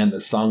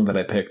the song that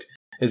I picked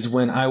is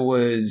when I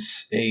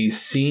was a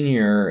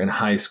senior in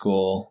high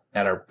school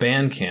at our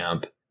band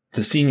camp.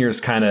 The seniors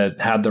kind of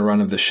had the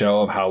run of the show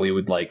of how we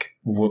would like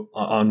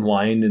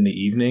unwind in the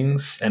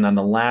evenings. And on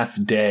the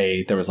last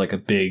day, there was like a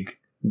big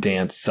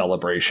dance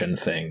celebration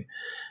thing.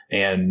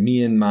 And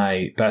me and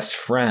my best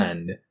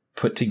friend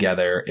put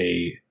together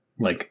a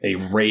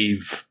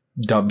rave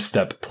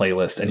dubstep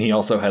playlist. And he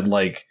also had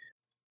like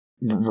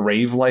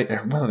rave light,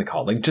 what are they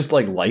called? Like just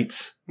like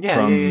lights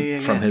from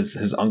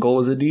his uncle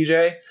was a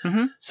DJ.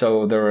 Mm-hmm.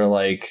 So there were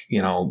like,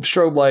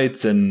 strobe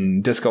lights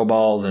and disco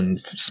balls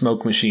and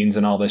smoke machines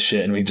and all this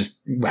shit. And we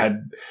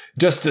had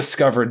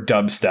discovered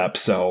dubstep.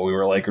 So we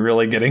were like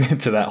really getting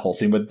into that whole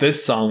scene. But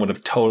this song would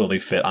have totally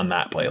fit on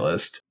that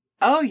playlist.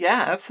 Oh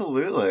yeah,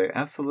 absolutely.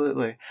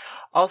 Absolutely.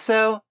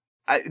 Also,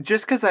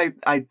 just because I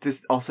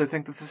just also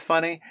think this is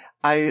funny,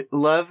 I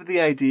love the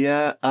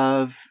idea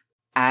of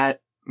at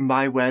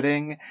my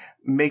wedding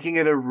making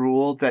it a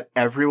rule that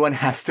everyone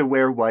has to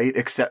wear white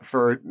except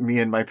for me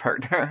and my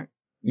partner.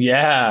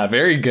 Yeah,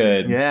 very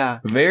good. Yeah.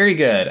 Very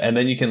good. And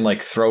then you can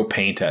like throw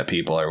paint at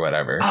people or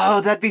whatever. Oh,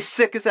 that'd be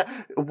sick as that.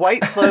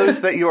 White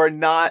clothes that you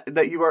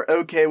are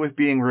okay with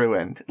being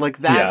ruined. Like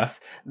that.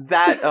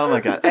 Oh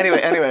my God.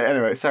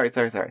 Anyway. Sorry.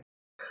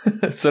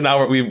 So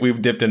now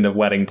we've dipped into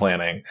wedding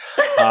planning.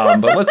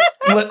 But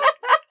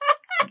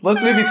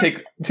let's maybe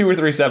take 2 or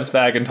 3 steps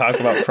back and talk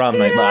about Prom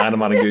Night by Anna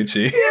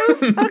Monoguchi. Yeah, let's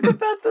talk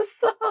about the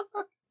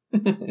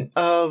song.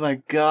 Oh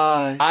my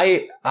gosh.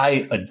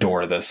 I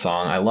adore this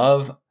song. I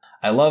love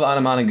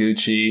Anna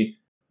Monoguchi.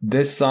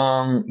 This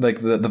song, like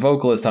the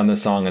vocalist on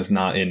this song is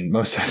not in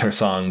most of their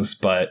songs,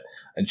 but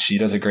she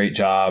does a great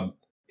job.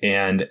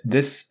 And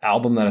this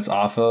album that it's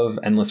off of,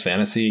 Endless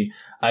Fantasy,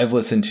 I've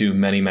listened to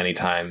many, many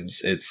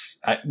times.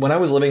 When I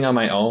was living on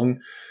my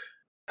own,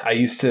 I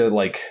used to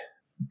like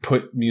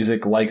put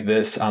music like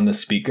this on the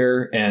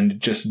speaker and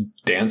just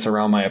dance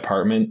around my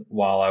apartment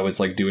while I was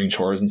like doing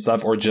chores and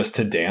stuff, or just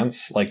to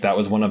dance. Like that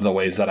was one of the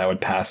ways that I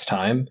would pass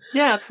time.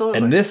 Yeah, absolutely.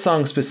 And this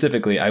song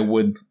specifically,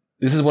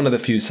 this is one of the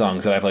few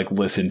songs that I've like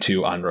listened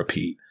to on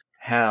repeat.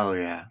 Hell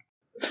yeah.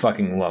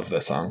 Fucking love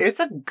this song. It's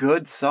a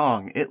good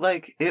song.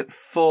 It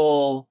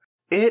full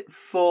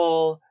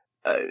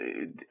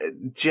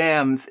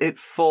jams. It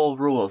full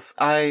rules.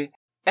 I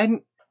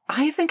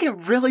think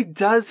it really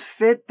does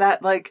fit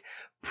that like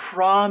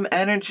prom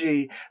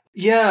energy.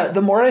 Yeah,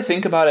 the more I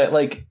think about it,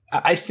 like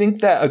I think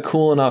that a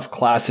cool enough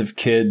class of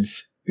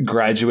kids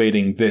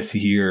graduating this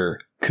year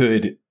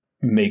could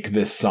make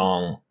this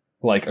song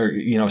like,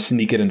 or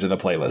sneak it into the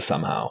playlist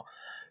somehow.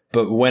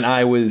 But when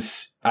I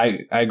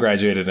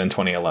graduated in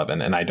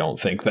 2011, and I don't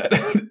think that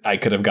I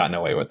could have gotten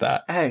away with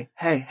that. Hey,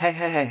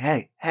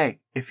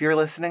 if you're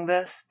listening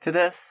to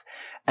this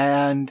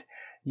and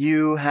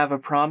you have a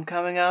prom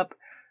coming up,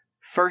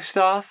 first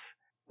off,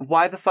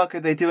 why the fuck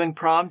are they doing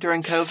prom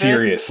during COVID?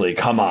 Seriously,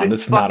 come on.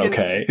 That's not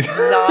okay.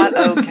 Not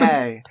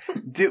okay.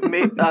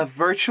 A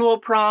virtual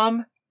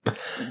prom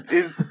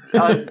is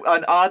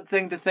an odd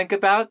thing to think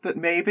about, but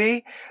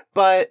maybe.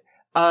 But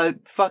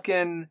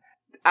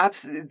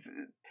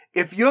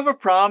if you have a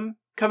prom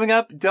coming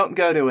up, don't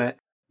go to it.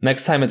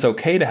 Next time it's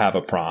okay to have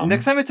a prom.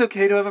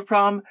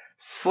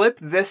 Slip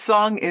this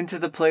song into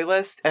the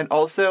playlist, and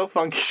also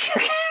Funky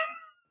Chicken.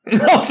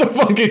 Also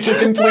Funky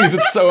Chicken, please.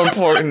 It's so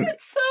important.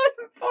 It's so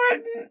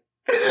important.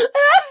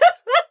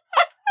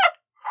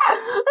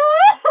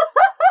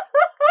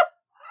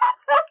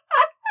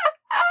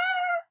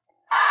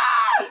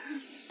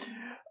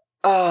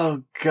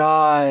 Oh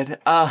God.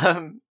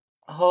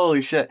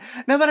 Holy shit.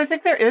 No, but I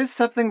think there is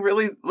something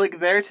really like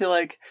there to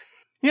like,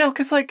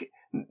 cause like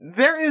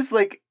there is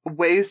like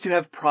ways to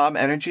have prom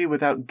energy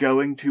without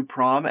going to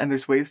prom, and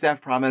there's ways to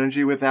have prom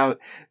energy without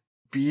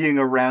being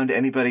around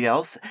anybody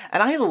else.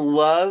 And I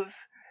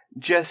love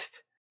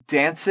just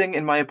dancing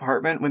in my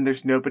apartment when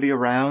there's nobody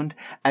around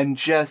and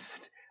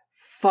just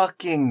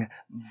fucking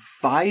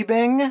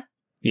vibing.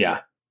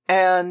 Yeah.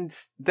 And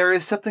there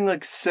is something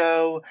like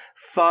so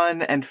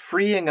fun and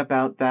freeing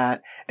about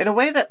that in a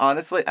way that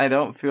honestly I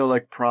don't feel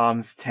like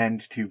proms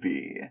tend to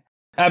be.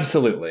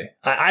 Absolutely.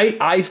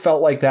 I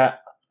felt like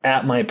that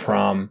at my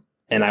prom,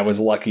 and I was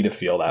lucky to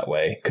feel that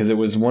way because it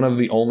was one of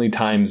the only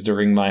times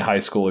during my high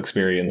school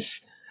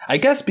experience, I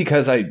guess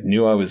because I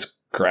knew I was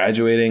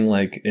graduating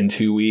like in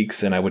 2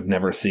 weeks and I would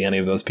never see any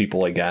of those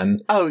people again.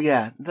 Oh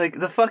yeah. Like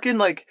the fucking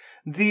like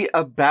the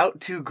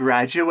about to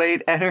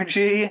graduate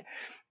energy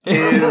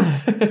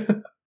is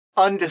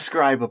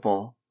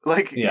undescribable.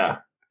 Like, yeah.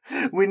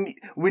 When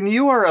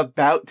you are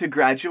about to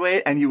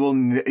graduate and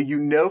you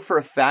know for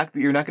a fact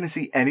that you're not going to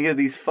see any of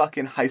these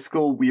fucking high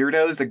school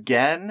weirdos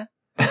again,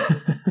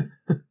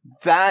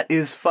 that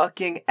is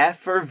fucking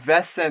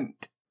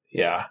effervescent.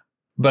 Yeah.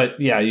 But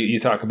yeah, you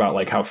talk about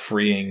like how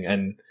freeing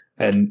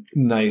and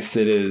nice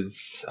it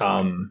is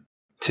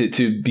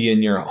to be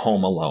in your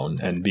home alone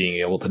and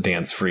being able to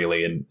dance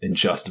freely and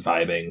just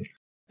vibing.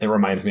 It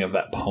reminds me of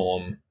that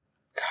poem.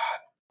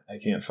 God, I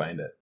can't find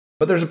it.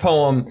 But there's a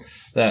poem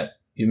that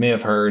you may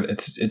have heard.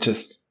 It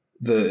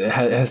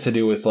has to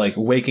do with like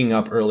waking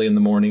up early in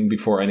the morning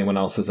before anyone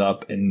else is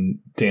up and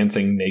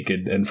dancing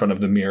naked in front of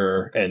the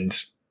mirror. And,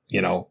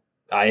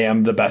 I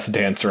am the best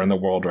dancer in the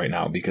world right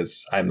now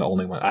because I'm the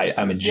only one.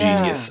 I'm a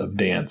genius of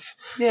dance.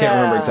 Yeah. Can't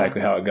remember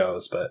exactly how it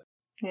goes, but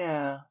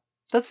yeah,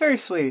 that's very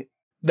sweet.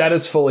 that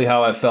is fully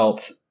how I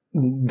felt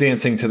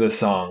dancing to this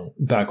song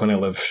back when I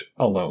lived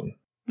alone.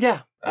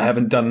 Yeah. I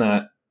haven't done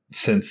that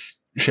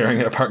since sharing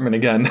an apartment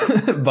again,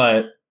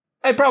 but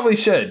I probably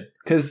should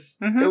because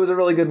it was a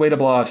really good way to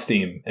blow off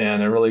steam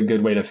and a really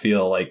good way to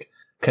feel like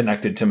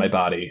connected to my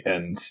body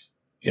and,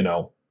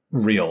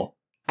 real.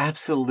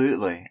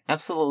 Absolutely.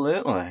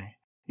 Absolutely.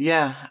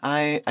 Yeah,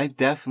 I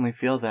definitely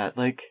feel that.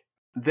 Like,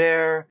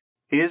 there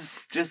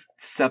is just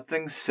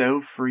something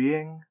so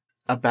freeing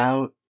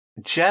about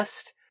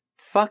just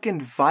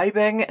fucking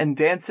vibing and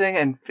dancing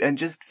and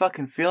just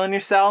fucking feeling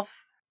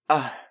yourself.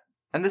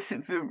 And this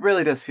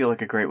really does feel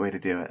like a great way to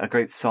do it. A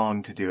great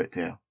song to do it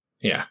to.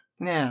 Yeah.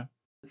 Yeah.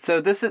 So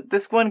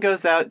this one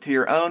goes out to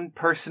your own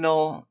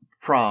personal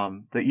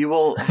prom that you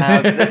will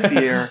have this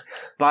year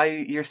by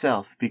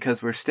yourself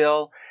because we're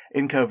still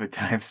in COVID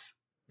times.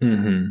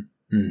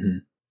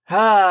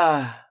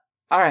 All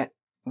right.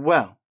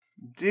 Well,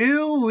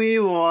 do we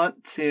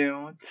want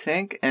to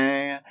take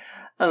a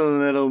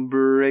little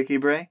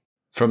breaky break?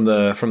 From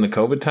the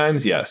COVID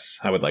times, yes,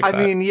 I would like that.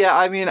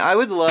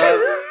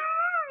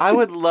 I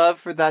would love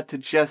for that to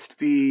just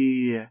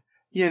be,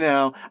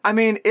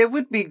 it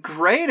would be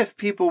great if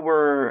people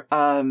were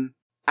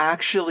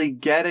actually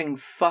getting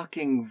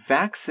fucking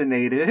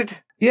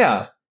vaccinated.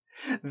 Yeah.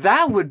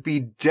 That would be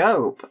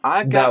dope.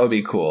 That would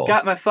be cool.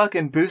 Got my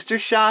fucking booster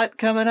shot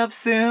coming up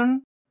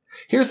soon.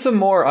 Here's some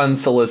more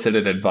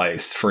unsolicited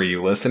advice for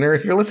you, listener.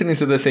 If you're listening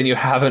to this and you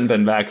haven't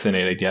been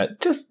vaccinated yet,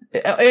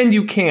 and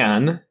you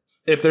can,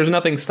 if there's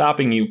nothing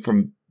stopping you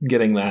from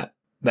getting that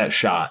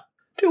shot,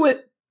 do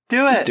it.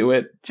 Just do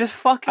it. Just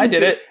fucking I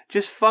did it.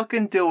 Just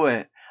fucking do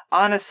it.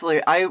 Honestly,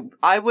 I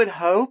would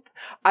hope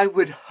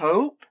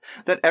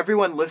that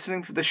everyone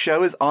listening to the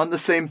show is on the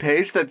same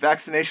page that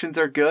vaccinations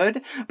are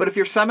good. But if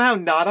you're somehow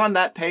not on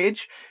that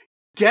page,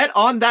 get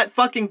on that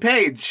fucking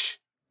page.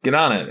 Get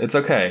on it. It's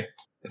okay.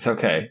 It's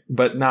okay.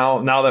 But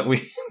now that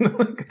we,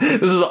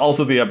 this is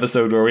also the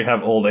episode where we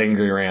have old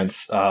angry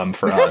rants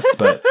for us.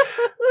 But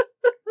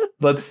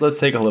let's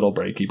take a little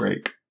breaky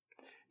break.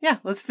 Yeah,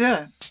 let's do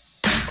it.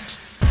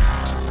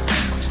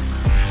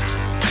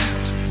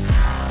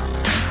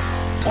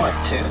 One,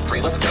 two,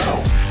 three, let's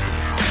go.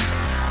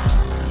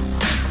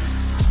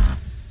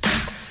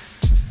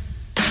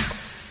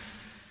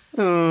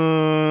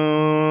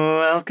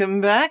 Welcome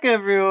back,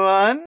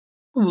 everyone.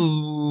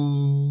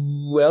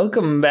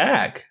 Welcome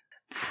back.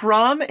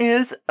 Prom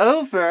is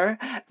over,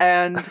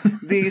 and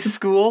the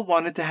school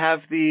wanted to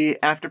have the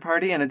after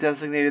party in a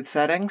designated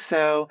setting,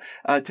 so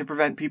to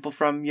prevent people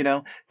from,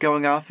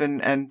 going off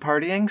and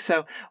partying.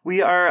 So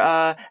we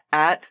are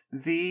at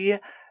the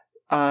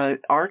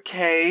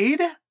arcade.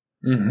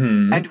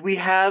 And we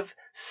have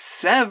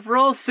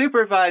several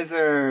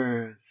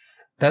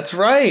supervisors. That's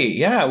right.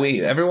 Yeah,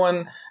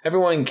 everyone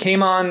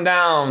came on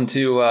down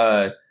to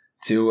I'm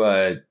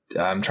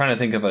trying to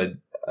think of a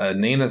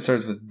name that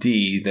starts with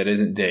D that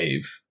isn't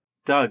Dave.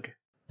 Doug.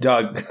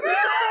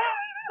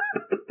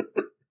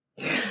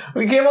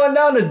 We came on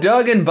down to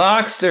Doug and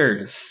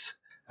Boxsters.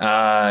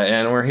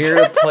 And we're here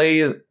to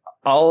play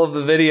all of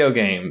the video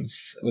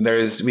games. There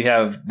is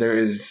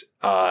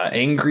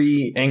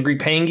Angry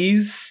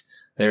Pangies.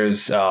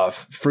 There's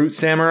Fruit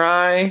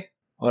Samurai.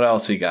 What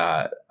else we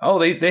got? Oh,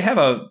 they have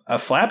a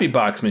Flappy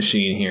Box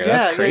machine here.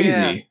 That's crazy.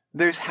 Yeah.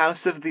 There's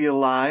House of the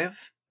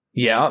Alive.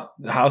 Yeah,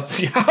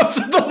 House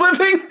of the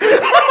Living.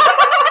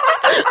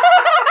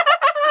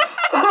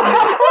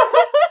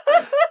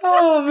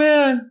 Oh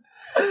man.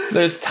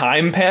 There's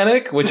Time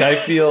Panic, which I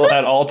feel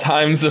at all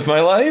times of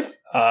my life.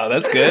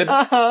 That's good.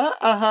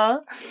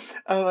 Oh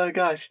my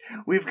gosh.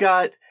 We've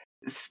got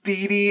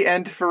Speedy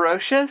and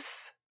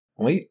Ferocious.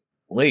 Wait.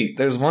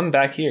 There's one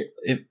back here.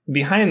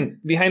 Behind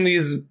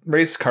these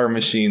race car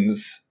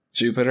machines,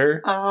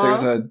 Jupiter.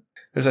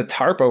 There's a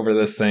tarp over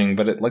this thing,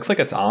 but it looks like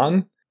it's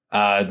on.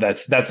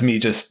 That's me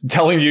just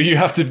telling you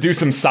have to do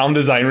some sound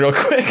design real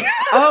quick.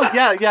 Oh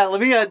yeah.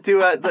 Let me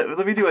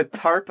do a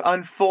tarp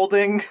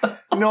unfolding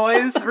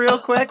noise real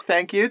quick.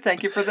 Thank you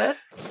for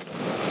this.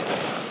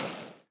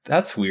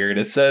 That's weird.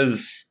 It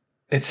says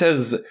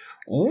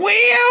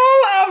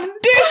Wheel of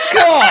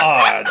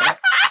Discord.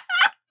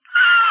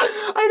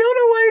 I don't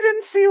know why I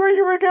didn't see where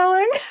you were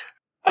going.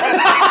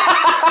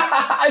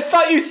 I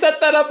thought you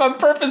set that up on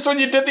purpose when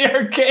you did the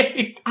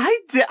arcade. I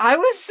did. I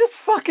was just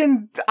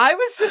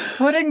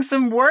putting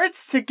some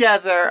words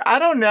together. I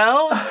don't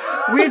know.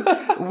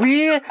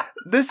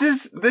 This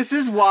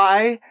is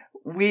why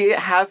we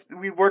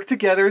work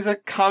together as a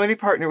comedy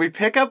partner. We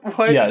pick up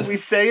what we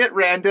say at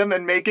random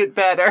and make it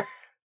better.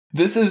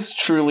 This is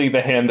truly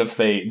the hand of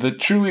fate,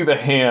 truly the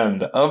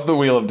hand of the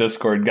Wheel of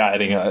Discord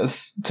guiding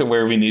us to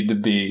where we need to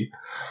be.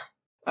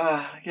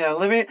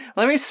 Let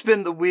me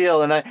spin the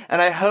wheel, and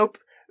I hope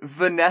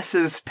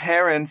Vanessa's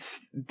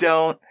parents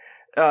don't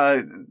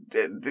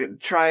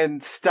try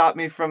and stop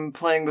me from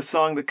playing the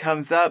song that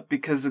comes up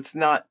because it's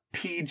not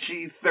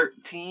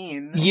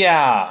PG-13.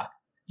 Yeah,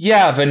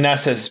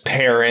 Vanessa's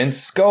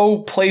parents,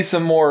 go play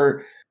some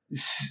more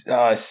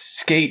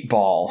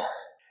skateball.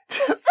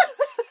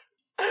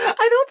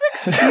 I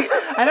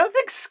don't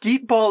think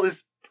skateball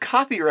is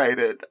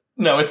copyrighted.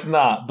 No, it's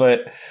not,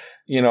 but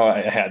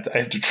I had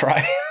to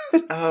try.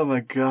 Oh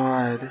my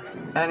god.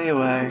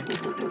 Anyway.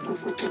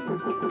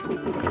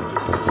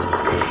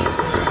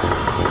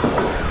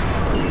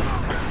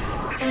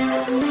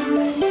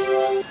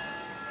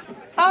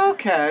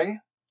 Okay.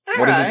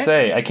 What does it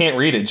say? I can't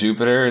read it,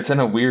 Jupiter. It's in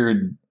a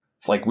weird,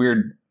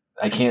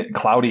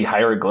 cloudy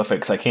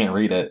hieroglyphics. I can't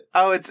read it.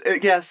 Oh,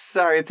 yes,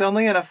 sorry. It's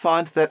only in a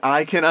font that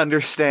I can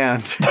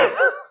understand.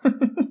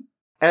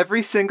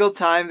 Every single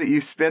time that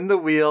you spin the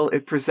wheel,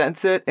 it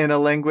presents it in a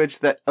language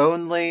that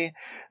only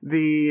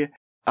the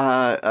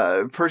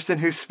person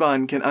who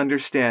spun can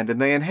understand,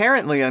 and they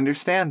inherently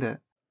understand it.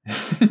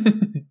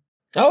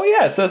 Oh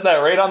yeah, it says that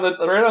right on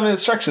the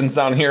instructions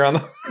down here on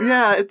the.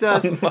 Yeah, it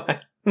does.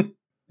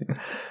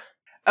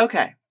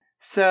 Okay,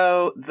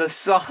 so the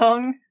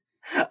song.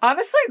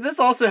 Honestly, this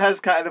also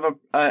has kind of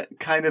a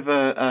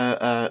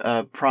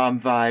prom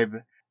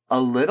vibe. A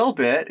little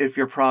bit, if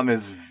your prom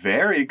is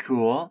very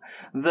cool.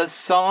 The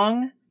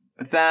song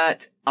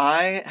that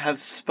I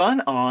have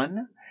spun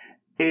on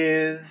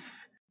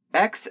is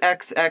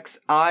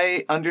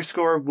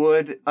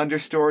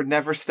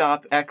XXXI_would_never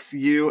stop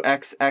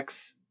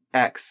XUXXX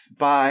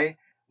by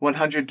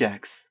 100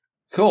 Gex.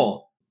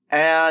 Cool.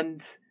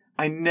 And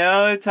I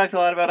know I've talked a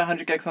lot about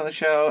 100 Gex on the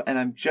show,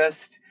 and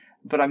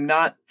but I'm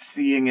not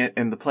seeing it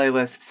in the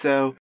playlist,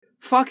 so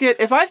fuck it.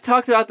 If I've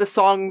talked about the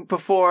song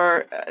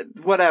before,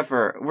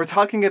 whatever. We're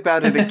talking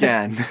about it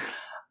again.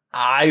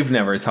 I've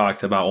never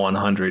talked about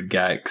 100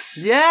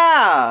 Gex.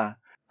 Yeah!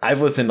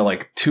 I've listened to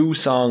 2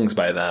 songs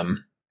by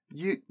them.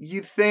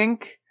 You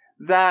think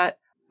that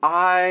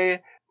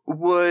I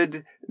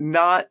would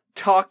not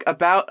talk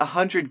about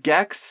 100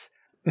 Gex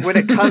when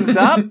it comes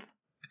up?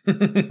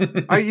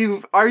 Are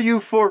you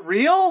for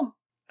real?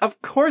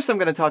 Of course I'm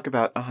going to talk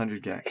about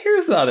 100 Gex.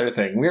 Here's the other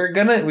thing. We're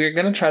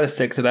gonna try to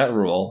stick to that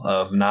rule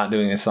of not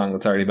doing a song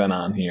that's already been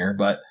on here,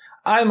 but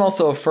I'm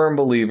also a firm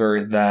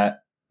believer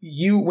that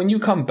when you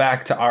come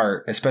back to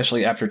art,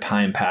 especially after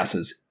time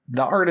passes,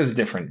 the art is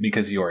different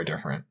because you're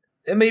different.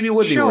 It maybe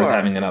would be worth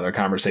having another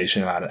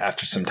conversation about it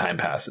after some time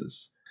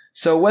passes.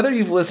 So whether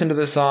you've listened to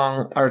this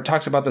song or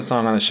talked about the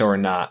song on the show or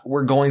not,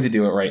 we're going to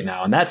do it right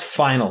now, and that's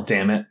final,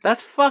 damn it.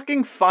 That's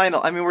fucking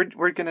final. I mean,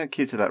 we're going to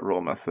keep to that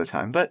rule most of the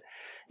time, but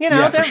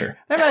for sure.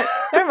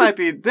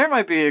 there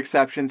might be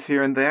exceptions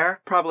here and there.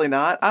 Probably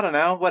not. I don't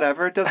know.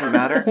 Whatever. It doesn't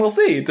matter. We'll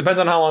see. It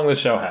depends on how long the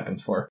show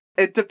happens for.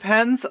 It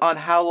depends on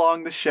how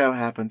long the show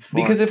happens for.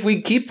 Because if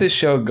we keep this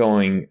show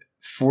going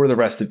for the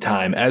rest of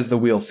time, as the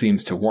wheel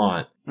seems to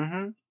want,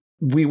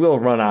 we will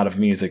run out of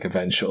music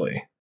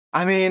eventually.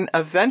 I mean,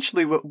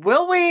 eventually,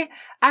 will we?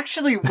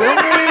 Actually, will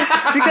we?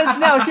 Because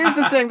no, here's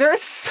the thing. There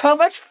is so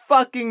much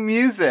fucking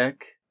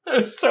music.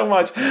 There's so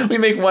much. We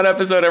make one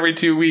episode every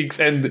 2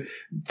 weeks, and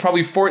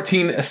probably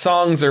 14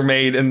 songs are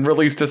made and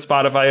released to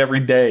Spotify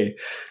every day.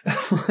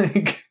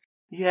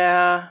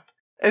 Yeah.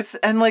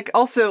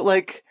 Also,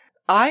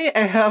 I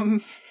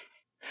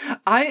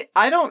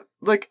don't,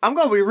 I'm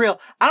gonna be real.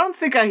 I don't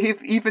think I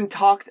have even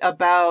talked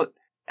about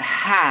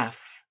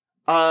half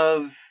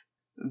of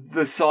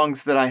the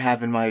songs that I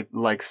have in my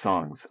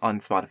songs on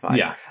Spotify.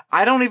 Yeah.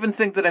 I don't even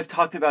think that I've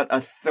talked about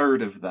a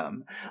third of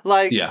them.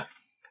 Yeah.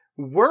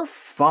 we're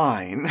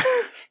fine.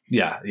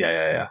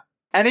 Yeah.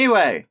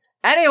 Anyway,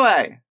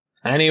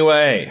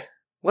 Anyway.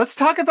 let's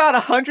talk about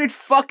 100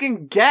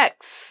 fucking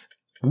Gex.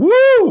 Woo!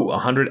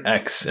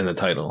 100X in the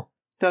title.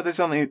 No, there's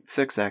only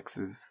 6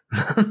 X's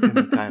in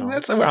the title.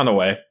 That's around the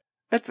way.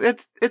 It's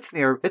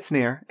near.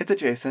 It's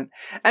adjacent.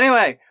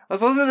 Anyway,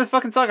 let's listen to this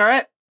fucking song,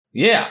 alright?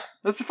 Yeah.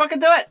 Let's fucking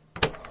do it!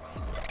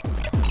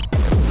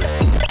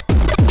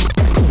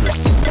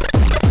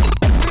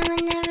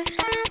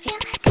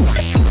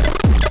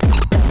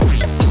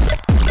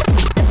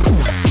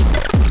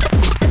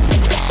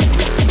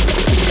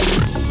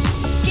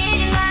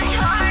 Getting my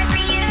heart for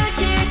you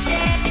to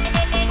take.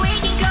 We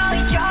can go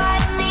and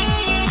drive and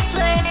leave this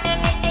place.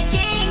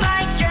 Getting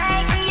my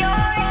strength from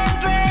your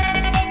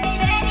embrace.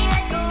 Baby,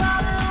 let's go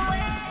all the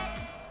way.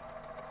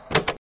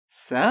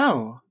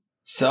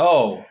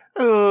 So,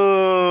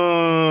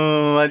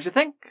 what'd you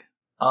think?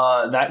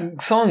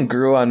 That song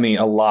grew on me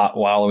a lot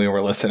while we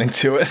were listening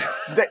to it.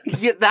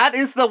 That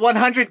is the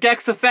 100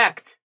 Gex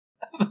effect.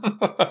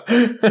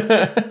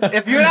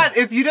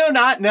 If you do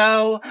not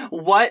know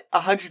what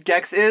 100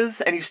 Gex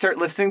is and you start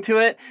listening to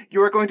it,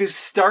 you are going to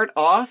start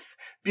off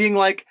being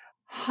like,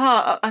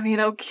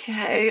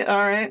 okay,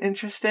 alright,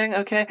 interesting,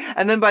 okay.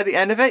 And then by the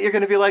end of it, you're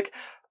going to be like,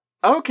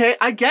 okay,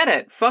 I get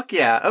it. Fuck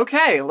yeah.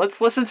 Okay,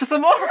 let's listen to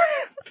some more.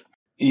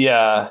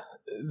 Yeah.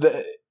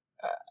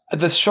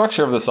 The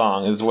structure of the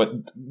song is what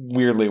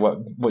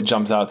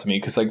jumps out to me,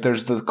 because like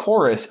there's the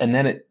chorus and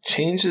then it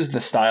changes the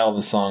style of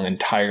the song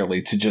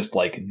entirely to just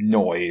like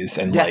noise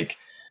and like,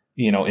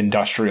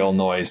 industrial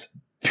noise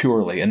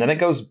purely, and then it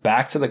goes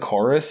back to the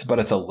chorus, but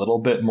it's a little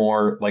bit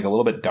more like a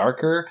little bit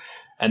darker,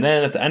 and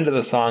then at the end of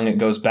the song it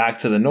goes back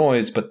to the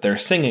noise, but they're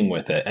singing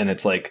with it, and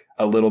it's like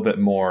a little bit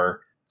more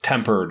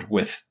tempered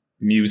with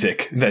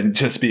music than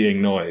just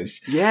being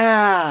noise.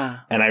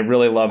 Yeah. And I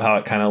really love how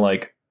it kind of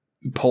like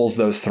pulls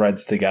those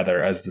threads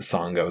together as the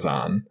song goes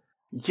on.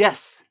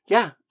 Yes.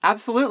 Yeah,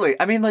 absolutely.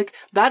 I mean, like,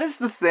 that is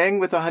the thing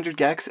with 100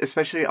 Gex,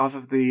 especially off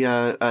of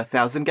the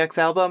 1000 Gex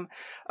album,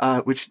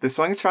 which the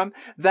song is from,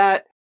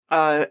 that,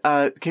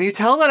 can you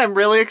tell that I'm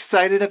really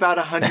excited about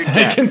 100 Gex?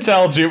 I can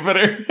tell,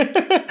 Jupiter.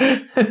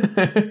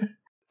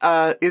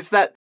 Is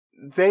that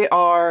they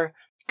are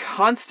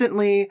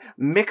constantly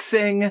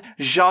mixing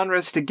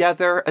genres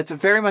together. It's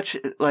very much,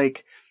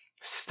 like,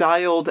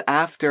 styled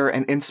after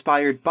and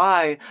inspired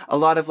by a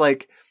lot of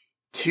like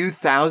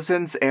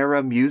 2000s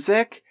era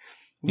music,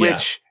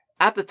 which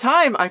at the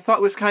time I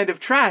thought was kind of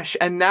trash.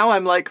 And now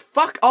I'm like,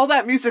 fuck, all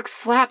that music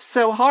slaps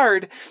so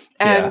hard.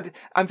 And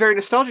I'm very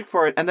nostalgic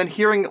for it. And then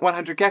hearing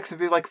 100 Gex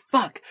and be like,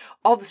 fuck,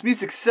 all this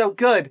music's so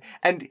good.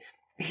 And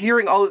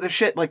hearing all of this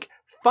shit like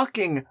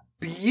fucking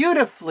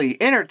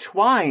beautifully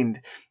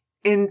intertwined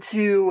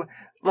into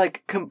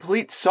like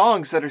complete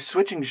songs that are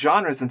switching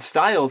genres and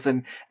styles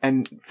and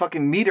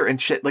fucking meter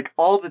and shit like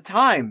all the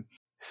time.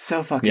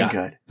 So fucking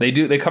good.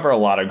 They cover a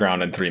lot of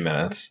ground in 3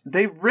 minutes.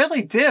 They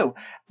really do.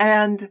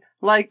 And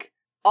like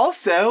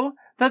also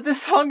that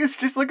this song is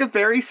just like a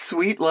very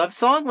sweet love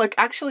song. Like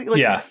actually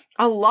like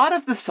a lot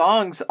of the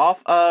songs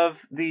off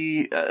of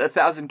the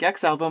 1000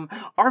 Gex album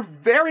are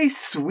very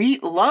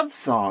sweet love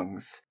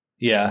songs.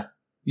 Yeah.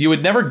 You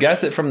would never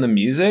guess it from the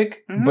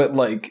music, but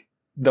like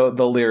the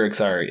lyrics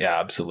are,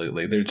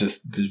 absolutely. They're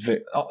just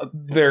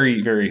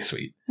very, very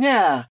sweet.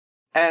 Yeah.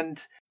 And,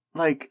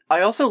 like,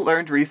 I also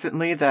learned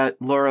recently that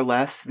Laura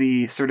Less,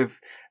 the sort of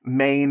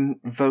main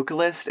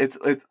vocalist, it's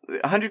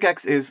 100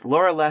 Gex is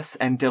Laura Less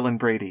and Dylan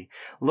Brady.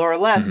 Laura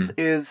Less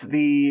is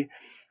the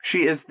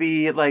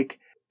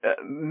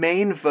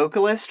main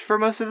vocalist for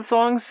most of the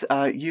songs,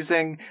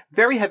 using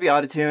very heavy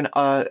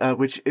autotune,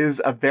 which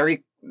is a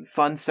very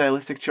fun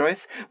stylistic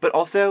choice, but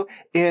also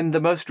in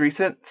the most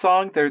recent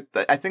song,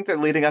 I think they're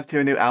leading up to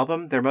a new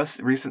album. Their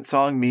most recent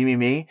song, Me, Me,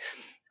 Me,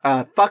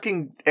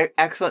 fucking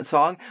excellent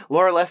song.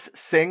 Laura Less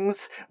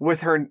sings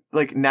with her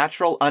like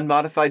natural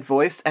unmodified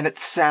voice, and it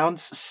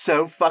sounds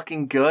so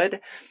fucking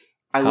good.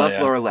 I love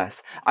Laura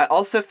Less. I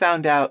also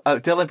found out,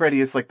 Dylan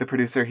Brady is like the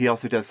producer. He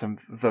also does some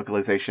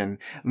vocalization,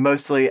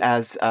 mostly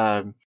as,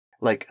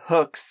 like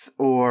hooks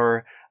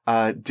or,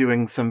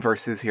 doing some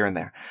verses here and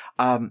there.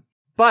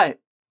 But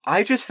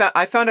I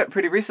found out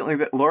pretty recently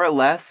that Laura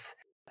Less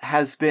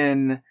has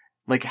been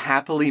like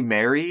happily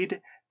married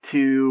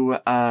to,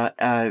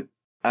 I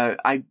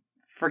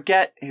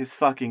forget his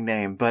fucking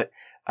name, but,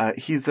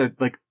 he's a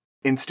like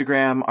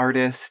Instagram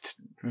artist,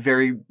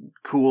 very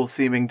cool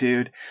seeming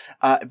dude,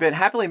 been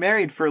happily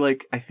married for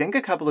like, I think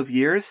a couple of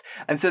years.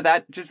 And so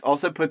that just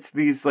also puts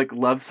these like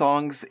love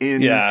songs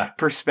in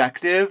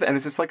perspective. And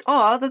it's just like,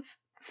 oh, that's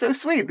so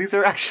sweet. These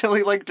are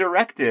actually like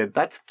directed.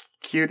 That's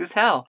cute as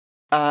hell.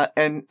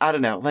 And I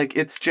don't know, like,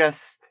 it's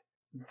just,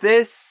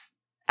 this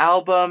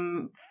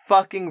album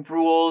fucking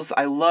rules.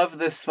 I love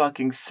this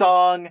fucking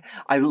song.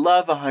 I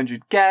love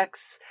 100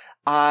 Gex.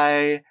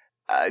 I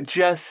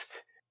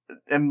just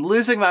am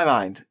losing my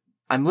mind.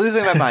 I'm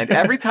losing my mind.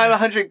 Every time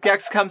 100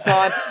 Gex comes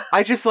on,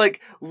 I just like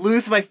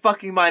lose my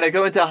fucking mind. I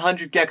go into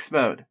 100 Gex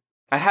mode.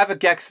 I have a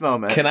Gex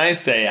moment.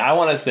 I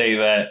want to say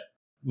that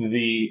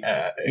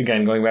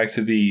again, going back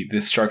to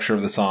the structure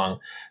of the song,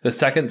 the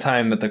second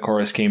time that the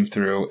chorus came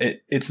through,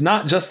 it's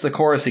not just the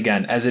chorus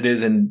again, as it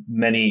is in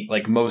many,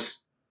 like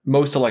most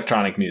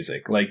electronic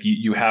music. Like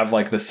you have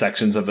like the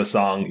sections of the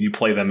song, you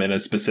play them in a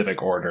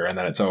specific order, and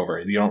then it's over.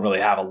 You don't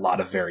really have a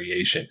lot of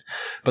variation.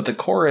 But the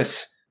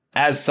chorus,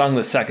 as sung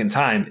the second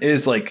time,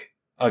 is like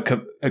a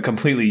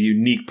completely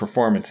unique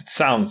performance. It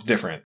sounds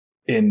different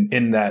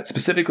in that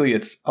specifically.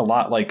 It's a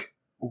lot like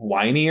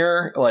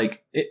whinier,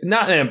 like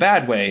not in a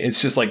bad way.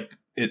 It's just like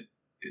it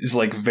is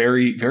like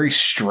very, very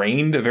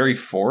strained, very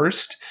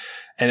forced,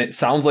 and it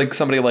sounds like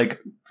somebody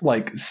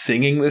like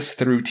singing this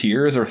through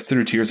tears or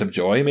through tears of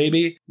joy,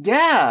 maybe.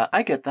 Yeah,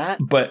 I get that.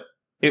 But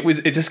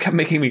it just kept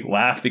making me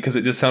laugh because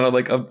it just sounded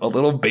like a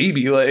little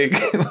baby, like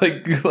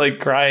like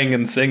crying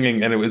and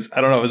singing, and it was,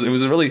 I don't know, it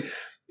was a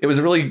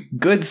really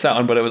good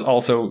sound, but it was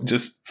also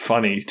just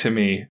funny to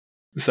me.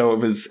 So it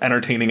was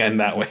entertaining in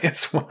that way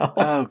as well.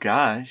 Oh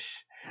gosh.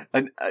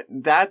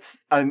 That's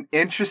an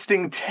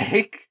interesting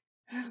take.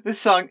 This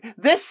song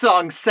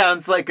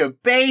sounds like a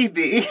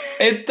baby.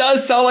 It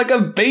does sound like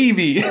a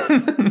baby.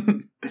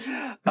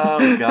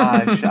 Oh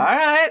gosh. All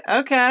right.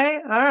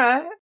 Okay. All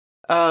right.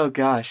 Oh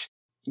gosh.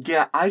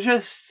 Yeah, I'm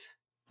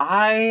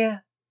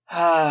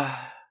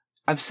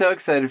so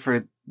excited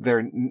for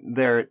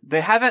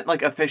they haven't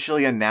like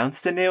officially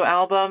announced a new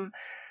album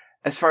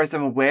as far as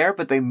I'm aware,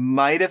 but they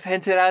might have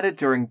hinted at it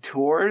during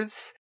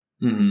tours.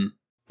 Mm-hmm.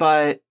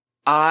 But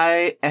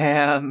I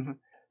am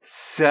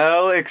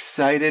so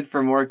excited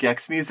for more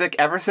Gex music.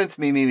 Ever since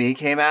Me Me Me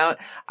came out,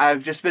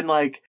 I've just been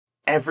like,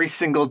 every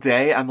single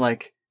day, I'm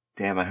like,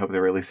 damn, I hope they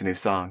release a new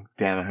song.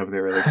 Damn, I hope they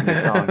release a new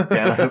song.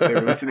 Damn, I hope they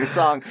release a new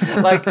song.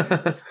 Like,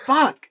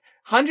 fuck.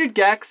 100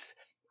 Gex,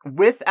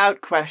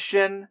 without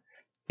question,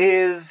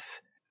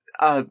 is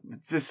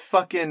just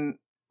fucking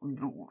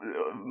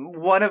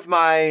one of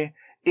my,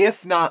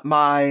 if not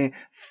my,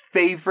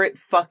 favorite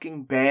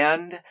fucking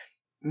band,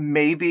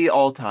 maybe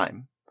all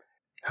time.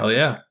 Hell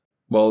yeah.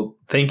 Well,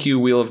 thank you,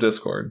 Wheel of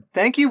Discord.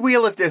 Thank you,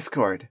 Wheel of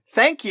Discord.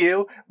 Thank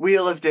you,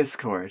 Wheel of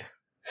Discord.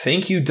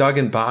 Thank you, Doug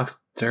and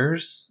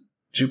Boxers.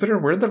 Jupiter,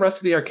 where'd the rest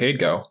of the arcade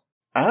go?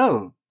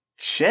 Oh,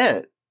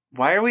 shit.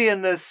 Why are we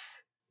in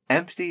this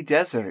empty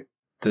desert?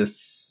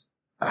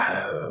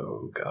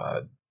 Oh,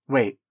 God.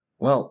 Wait,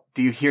 Well,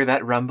 do you hear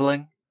that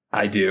rumbling?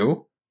 I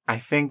do. I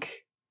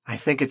think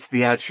it's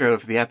the outro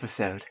of the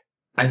episode.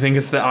 I think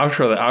it's the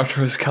outro. The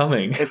outro is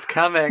coming. It's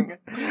coming.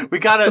 We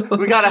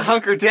gotta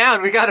hunker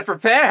down. We gotta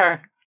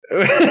prepare.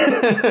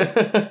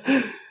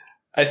 I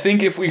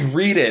think if we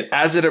read it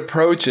as it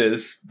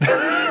approaches,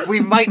 We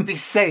might be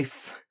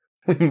safe.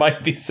 we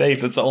might be safe.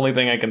 That's the only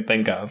thing I can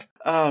think of.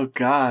 Oh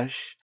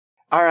gosh.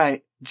 All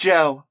right,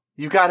 Joe,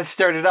 you gotta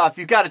start it off.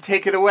 You gotta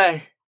take it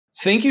away.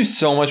 Thank you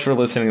so much for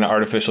listening to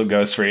Artificial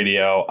Ghost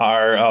Radio,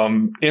 our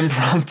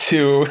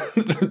impromptu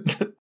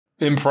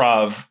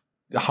improv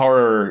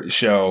horror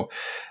show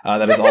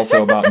that is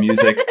also about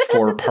music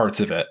for parts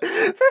of it.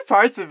 For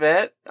parts of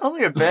it,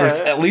 only a bit.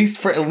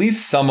 For at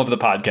least some of the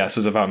podcast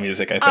was about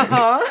music, I think.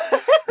 Uh-huh.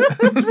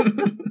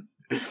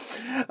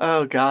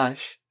 Oh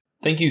gosh.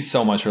 Thank you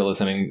so much for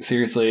listening.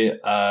 Seriously,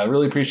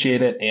 really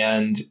appreciate it,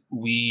 and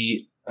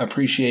we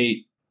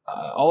appreciate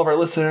all of our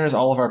listeners,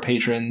 all of our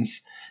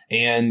patrons,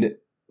 and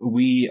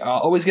we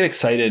always get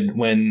excited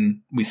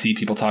when we see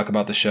people talk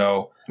about the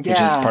show, which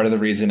is part of the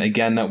reason,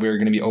 again, that we're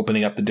going to be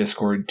opening up the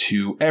Discord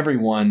to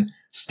everyone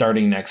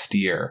starting next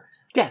year.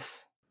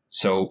 Yes.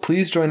 So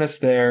please join us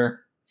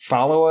there.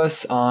 Follow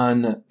us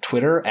on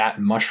Twitter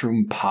at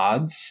Mushroom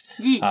Pods,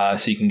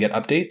 so you can get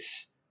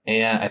updates.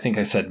 And I think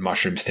I said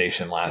Mushroom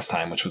Station last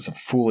time, which was a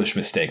foolish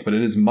mistake, but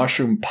it is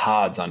Mushroom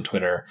Pods on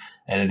Twitter,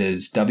 and it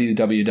is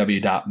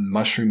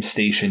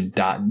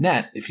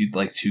www.mushroomstation.net if you'd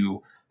like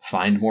to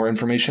find more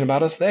information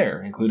about us there,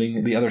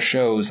 including the other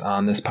shows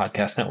on this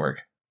podcast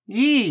network.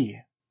 Yee.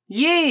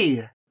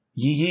 Yee.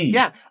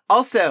 Yeah.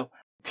 Also,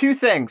 2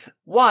 things.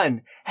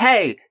 1,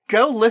 hey,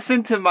 go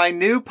listen to my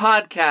new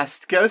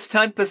podcast, Ghost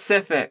Hunt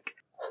Pacific.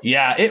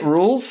 Yeah, it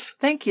rules.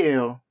 Thank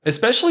you.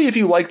 Especially if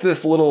you like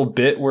this little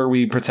bit where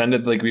we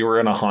pretended like we were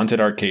in a haunted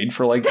arcade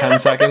for like 10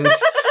 seconds.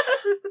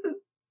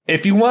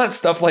 If you want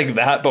stuff like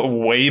that, but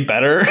way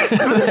better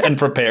and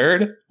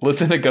prepared,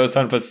 listen to Ghost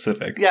Hunt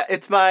Pacific. Yeah,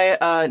 it's my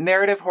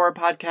narrative horror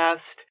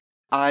podcast.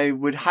 I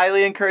would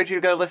highly encourage you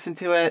to go listen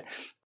to it.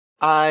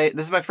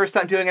 This is my first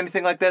time doing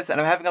anything like this, and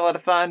I'm having a lot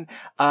of fun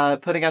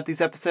putting out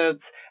these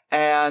episodes.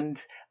 And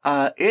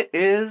it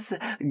is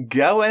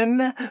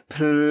going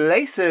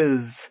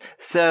places.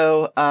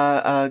 So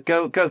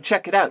go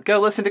check it out. Go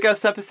listen to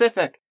Ghost Hunt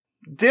Pacific.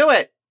 Do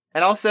it,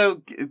 and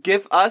also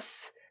give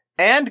us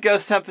and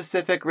Ghost Hunt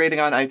Pacific rating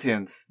on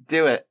iTunes.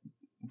 Do it.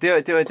 Do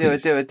it.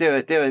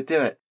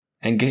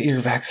 And get your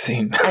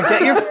vaccine. And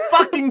get your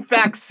fucking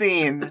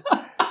vaccine.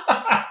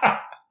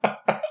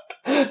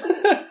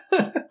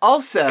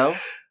 Also,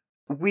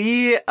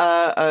 we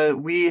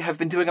have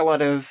been doing a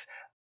lot of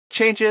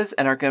changes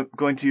and are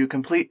going to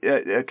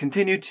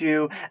continue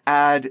to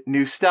add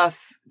new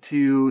stuff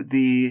to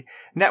the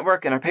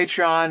network and our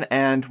Patreon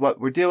and what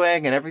we're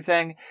doing and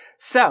everything.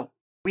 So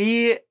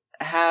we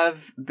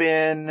have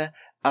been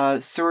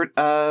sort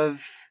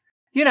of,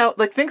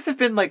 like things have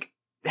been like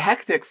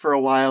hectic for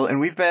a while,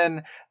 and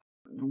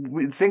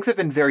things have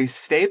been very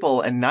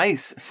stable and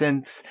nice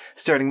since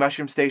starting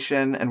Mushroom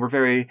Station, and we're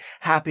very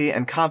happy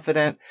and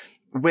confident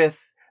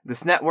with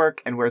this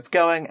network and where it's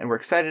going, and we're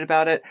excited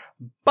about it.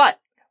 But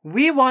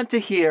we want to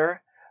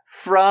hear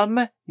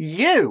from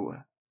you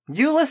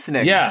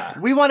listening. Yeah.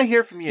 We want to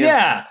hear from you.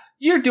 Yeah.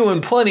 You're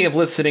doing plenty of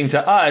listening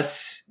to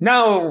us.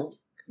 Now,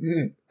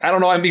 I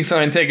don't know why I'm being so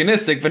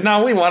antagonistic, but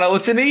now we want to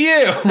listen to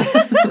you.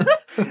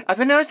 I've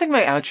been noticing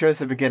my outros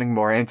have been getting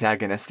more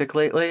antagonistic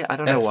lately. I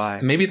don't know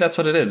why. Maybe that's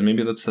what it is.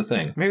 Maybe that's the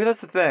thing. Maybe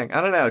that's the thing.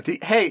 I don't know.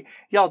 Hey,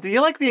 y'all, do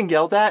you like being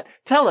yelled at?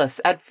 Tell us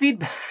at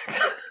feedback.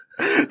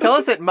 Tell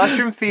us at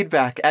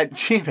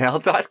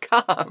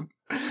mushroomfeedback@gmail.com.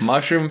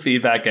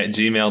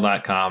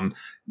 Mushroomfeedback@gmail.com.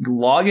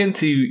 Log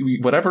into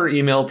whatever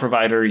email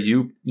provider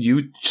you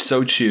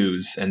so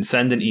choose and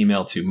send an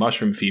email to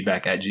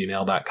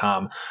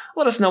mushroomfeedback@gmail.com.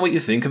 Let us know what you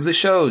think of the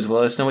shows.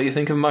 Let us know what you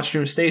think of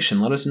Mushroom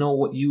Station. Let us know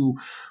what you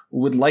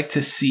would like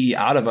to see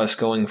out of us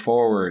going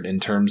forward in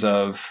terms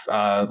of,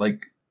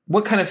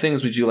 what kind of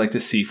things would you like to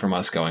see from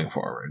us going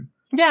forward?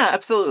 Yeah,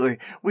 absolutely.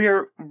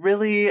 We're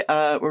really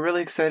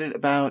excited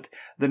about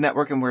the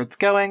network and where it's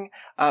going.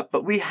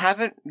 But we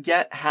haven't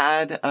yet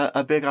had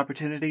a big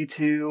opportunity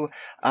to,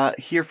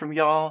 hear from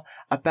y'all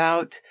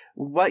about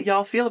what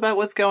y'all feel about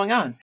what's going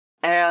on.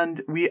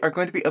 And we are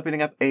going to be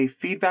opening up a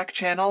feedback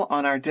channel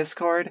on our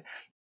Discord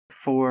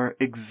for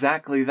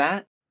exactly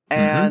that.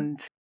 And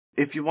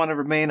if you want to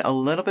remain a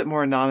little bit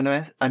more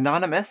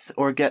anonymous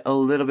or get a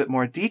little bit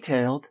more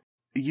detailed,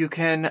 you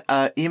can,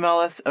 email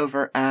us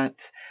over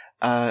at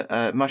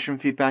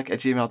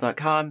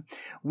mushroomfeedback@gmail.com.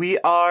 We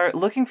are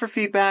looking for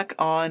feedback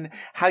on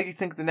how you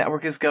think the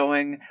network is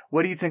going.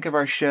 What do you think of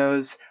our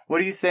shows? What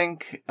do you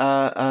think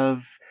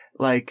of,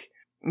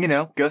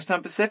 Ghost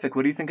Town Pacific?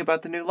 What do you think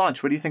about the new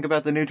launch? What do you think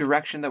about the new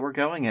direction that we're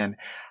going in?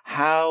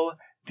 How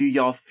do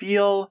y'all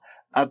feel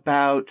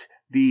about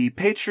the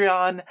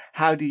Patreon?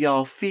 How do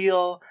y'all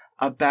feel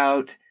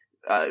about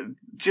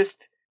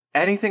just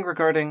anything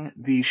regarding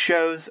the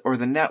shows or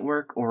the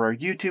network or our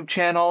YouTube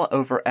channel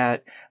over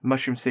at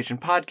Mushroom Station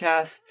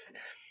Podcasts?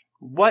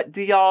 What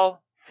do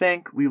y'all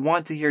think? We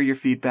want to hear your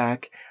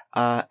feedback,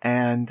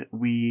 and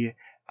we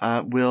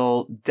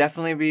will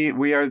definitely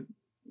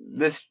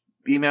this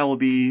email will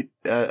be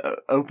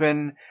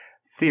open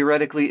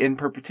theoretically in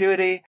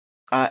perpetuity,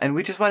 and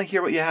we just want to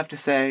hear what you have to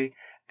say,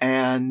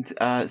 and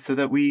so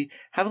that we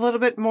have a little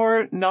bit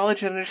more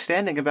knowledge and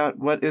understanding about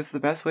what is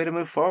the best way to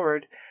move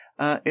forward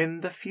in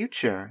the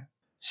future.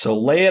 So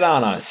lay it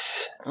on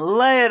us.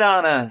 Lay it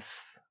on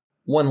us.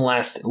 One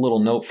last little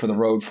note for the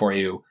road for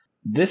you.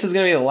 This is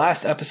going to be the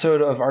last episode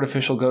of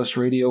Artificial Ghost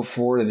Radio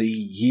for the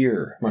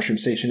year. Mushroom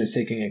Station is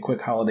taking a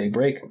quick holiday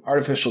break.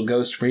 Artificial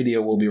Ghost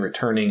Radio will be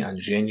returning on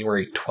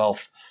January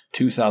 12th,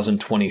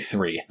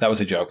 2023. That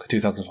was a joke.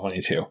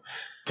 2022.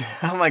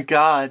 Oh my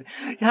god.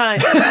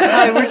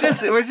 Hi, we're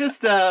just,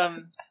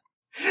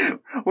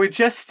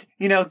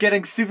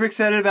 getting super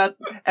excited about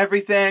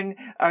everything.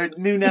 Our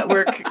new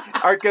network,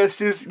 Art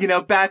Ghost is,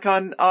 back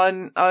on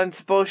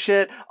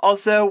bullshit.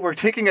 Also, we're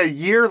taking a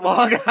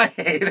year-long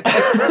hiatus.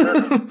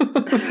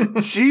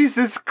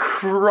 Jesus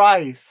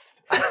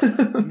Christ.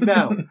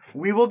 No,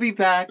 we will be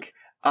back.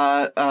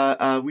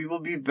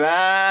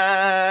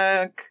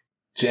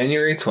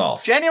 January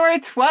 12th. January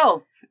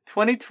 12th,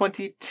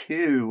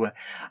 2022.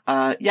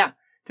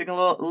 Taking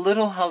a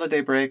little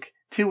holiday break.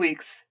 2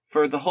 weeks.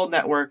 For the whole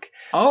network.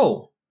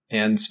 Oh,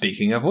 and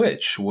speaking of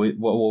which, what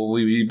will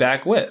we be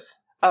back with?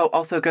 Oh,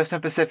 also Ghost Town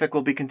Pacific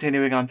will be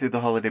continuing on through the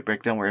holiday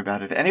break. Don't worry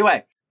about it.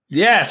 Anyway.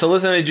 Yeah, so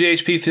listen to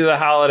GHP through the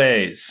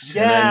holidays.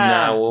 Yeah. And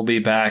then we'll be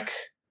back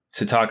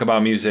to talk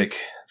about music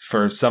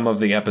for some of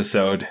the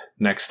episode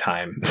next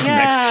time.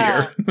 Next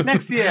year.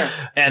 Next year.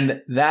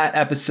 And that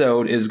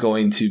episode is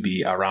going to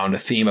be around a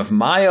theme of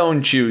my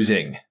own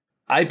choosing.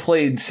 I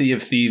played Sea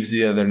of Thieves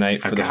the other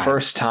night for the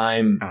first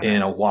time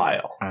in a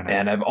while.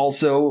 And I've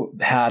also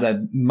had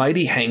a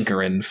mighty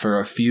hankering for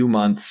a few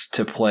months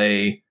to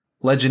play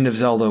Legend of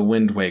Zelda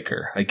Wind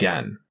Waker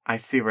again. I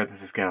see where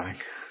this is going.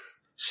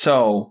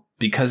 So,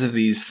 because of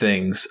these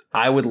things,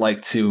 I would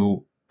like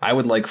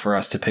for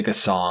us to pick a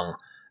song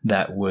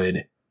that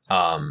would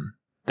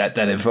that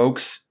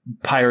evokes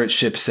pirate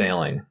ship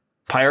sailing.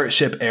 Pirate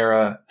ship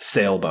era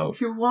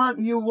sailboat. You want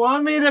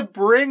me to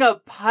bring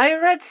a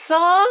pirate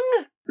song?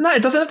 No,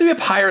 it doesn't have to be a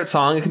pirate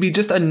song. It could be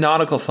just a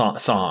nautical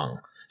song.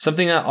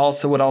 Something that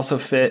would also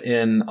fit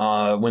in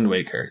Wind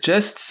Waker.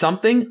 Just a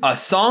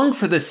song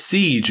for the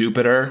sea,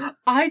 Jupiter.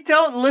 I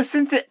don't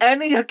listen to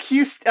any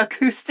acoustic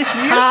music.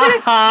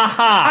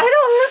 I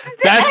don't listen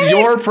to That's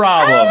your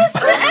problem. I don't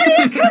listen to any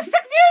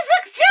acoustic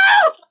music, Joe!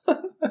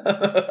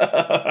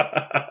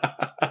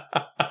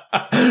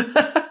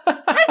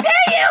 How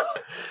dare you!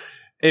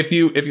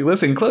 If you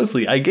listen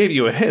closely, I gave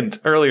you a hint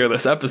earlier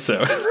this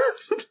episode.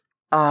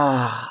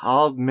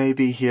 I'll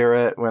maybe hear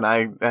it when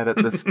I edit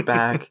this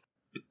back.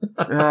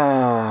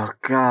 Oh,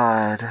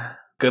 God.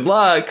 Good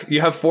luck.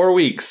 You have 4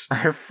 weeks. I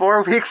have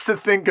 4 weeks to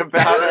think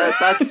about it.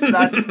 That's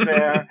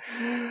fair.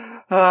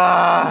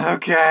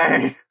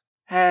 Okay.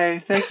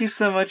 Hey, thank you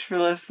so much for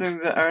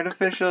listening to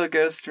Artificial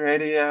Ghost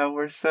Radio.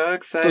 We're so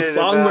excited.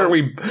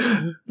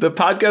 The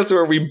podcast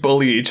where we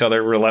bully each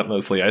other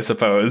relentlessly, I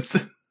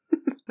suppose.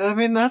 I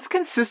mean, that's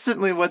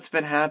consistently what's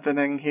been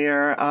happening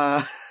here.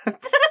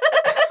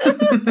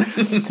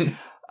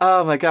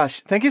 Oh my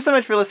gosh. Thank you so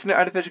much for listening to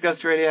Artificial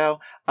Ghost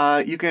Radio.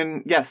 You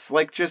can, yes,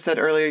 like just said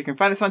earlier, you can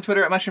find us on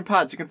Twitter at Mushroom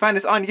Pods. You can find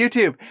us on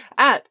YouTube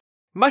at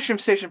Mushroom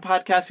Station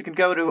Podcast. You can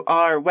go to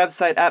our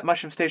website at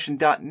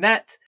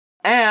mushroomstation.net.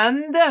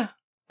 And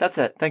that's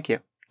it. Thank you.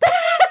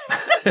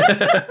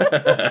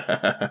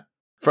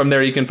 From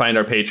there, you can find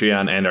our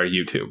Patreon and our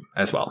YouTube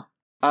as well.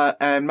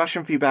 And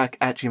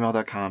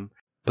mushroomfeedback@gmail.com.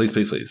 Please,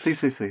 please, please. Please,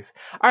 please, please.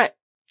 All right,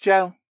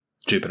 Joe.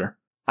 Jupiter.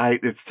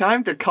 It's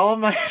time to call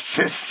my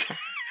sister.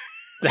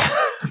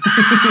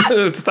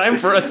 It's time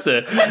for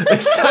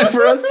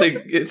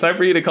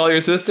you to call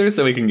your sister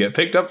so we can get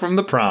picked up from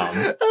the prom.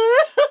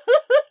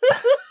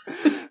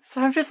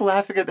 So I'm just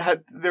laughing at how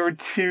there were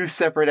 2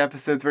 separate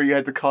episodes where you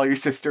had to call your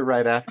sister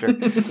right after.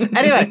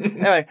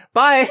 Anyway,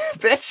 bye,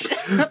 bitch.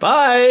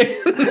 Bye.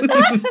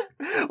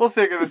 We'll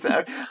figure this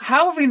out.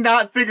 How have we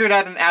not figured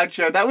out an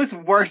outro? That was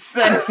worse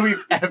than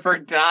we've ever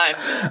done.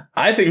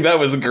 I think that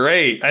was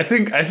great. I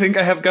think I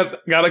have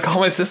got to call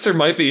my sister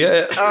might be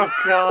it. Oh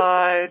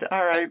God.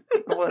 All right.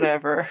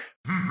 Whatever.